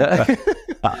 all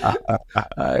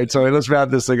right, Tony, let's wrap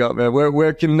this thing up, man.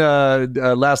 Where can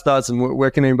last thoughts, and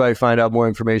where can anybody find out more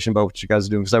information about what you guys are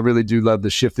doing? Because I really do love the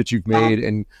shift that you've made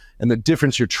and the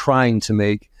difference you're trying to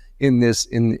make in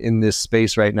this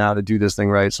space right now to do this thing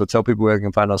right. So tell people where they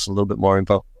can find us a little bit more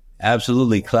info.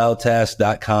 Absolutely.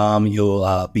 CloudTask.com.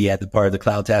 You'll be at the part of the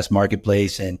CloudTask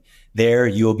marketplace, and there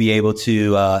you'll be able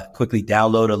to quickly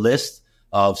download a list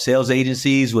of sales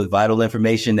agencies with vital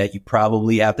information that you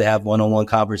probably have to have one-on-one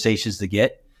conversations to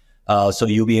get. So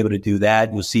you'll be able to do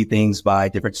that. You'll see things by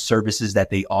different services that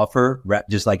they offer,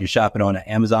 just like you're shopping on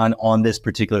Amazon, on this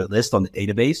particular list on the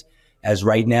database. As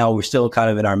right now, we're still kind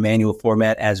of in our manual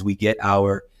format as we get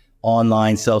our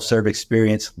online self-serve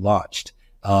experience launched.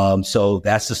 So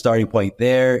that's the starting point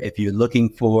there. If you're looking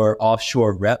for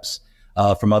offshore reps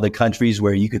from other countries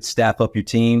where you could staff up your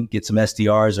team, get some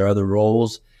SDRs or other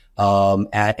roles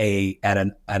at a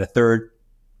third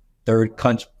world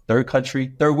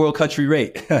country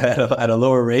rate at a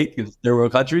lower rate, because third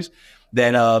world countries,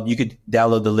 then you could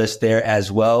download the list there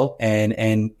as well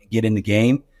and get in the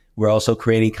game. We're also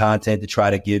creating content to try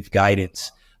to give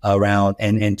guidance around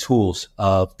and tools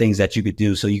of things that you could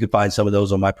do. So you can find some of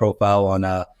those on my profile on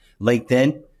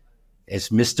LinkedIn. It's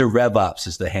Mr. RevOps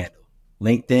is the handle.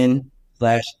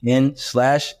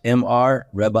 LinkedIn/n/MR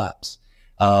RevOps.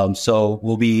 So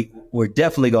we're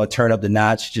definitely going to turn up the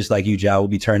notch, just like you, John. We'll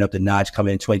be turning up the notch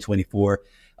coming in 2024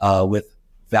 with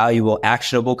valuable,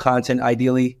 actionable content.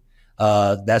 Ideally,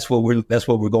 that's what we're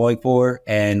going for,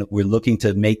 and we're looking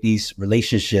to make these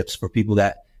relationships for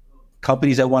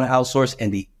companies that want to outsource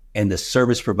and the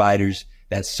service providers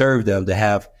that serve them to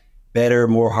have better,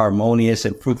 more harmonious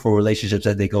and fruitful relationships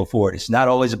as they go forward. It's not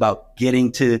always about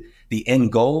getting to the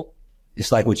end goal.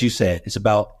 It's like what you said. It's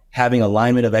about having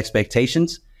alignment of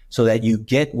expectations so that you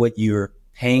get what you're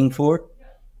paying for,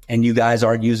 and you guys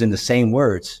aren't using the same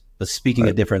words, but speaking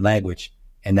a different language.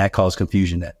 And that causes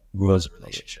confusion that ruins a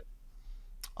relationship.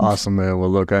 Awesome, man. Well,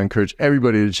 look, I encourage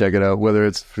everybody to check it out, whether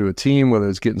it's through a team, whether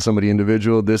it's getting somebody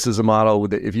individual. This is a model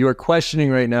that if you are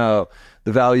questioning right now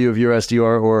the value of your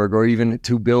SDR org, or even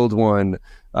to build one,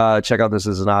 check out this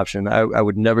as an option. I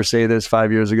would never say this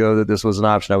 5 years ago that this was an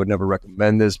option. I would never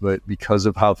recommend this, but because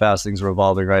of how fast things are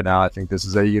evolving right now, I think this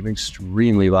is an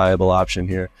extremely viable option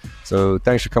here. So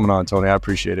thanks for coming on, Tony. I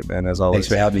appreciate it, man, as always. Thanks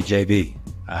for having me, JB.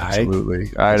 Absolutely.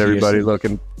 All right, everybody. Look,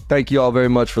 and thank you all very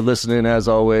much for listening, as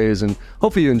always, and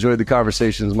hopefully you enjoyed the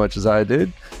conversation as much as I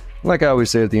did. Like I always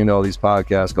say at the end of all these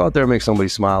podcasts, go out there and make somebody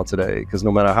smile today, because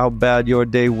no matter how bad your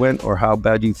day went or how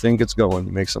bad you think it's going,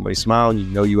 you make somebody smile and you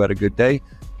know you had a good day.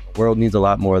 The world needs a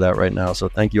lot more of that right now. So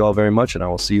thank you all very much, and I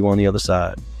will see you on the other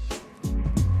side.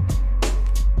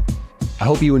 I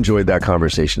hope you enjoyed that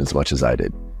conversation as much as I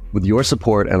did. With your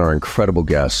support and our incredible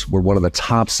guests, we're one of the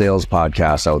top sales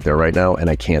podcasts out there right now, and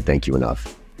I can't thank you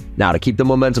enough. Now, to keep the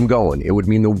momentum going, it would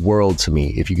mean the world to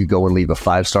me if you could go and leave a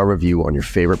 5-star review on your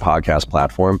favorite podcast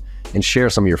platform and share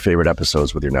some of your favorite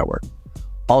episodes with your network.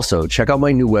 Also, check out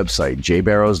my new website,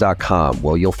 jbarrows.com,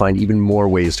 where you'll find even more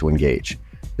ways to engage.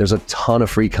 There's a ton of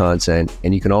free content,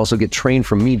 and you can also get trained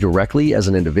from me directly as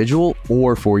an individual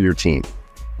or for your team.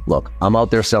 Look, I'm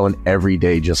out there selling every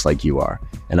day just like you are,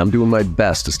 and I'm doing my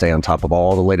best to stay on top of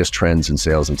all the latest trends in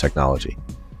sales and technology.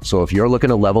 So if you're looking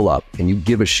to level up and you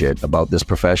give a shit about this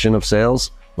profession of sales,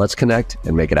 let's connect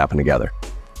and make it happen together.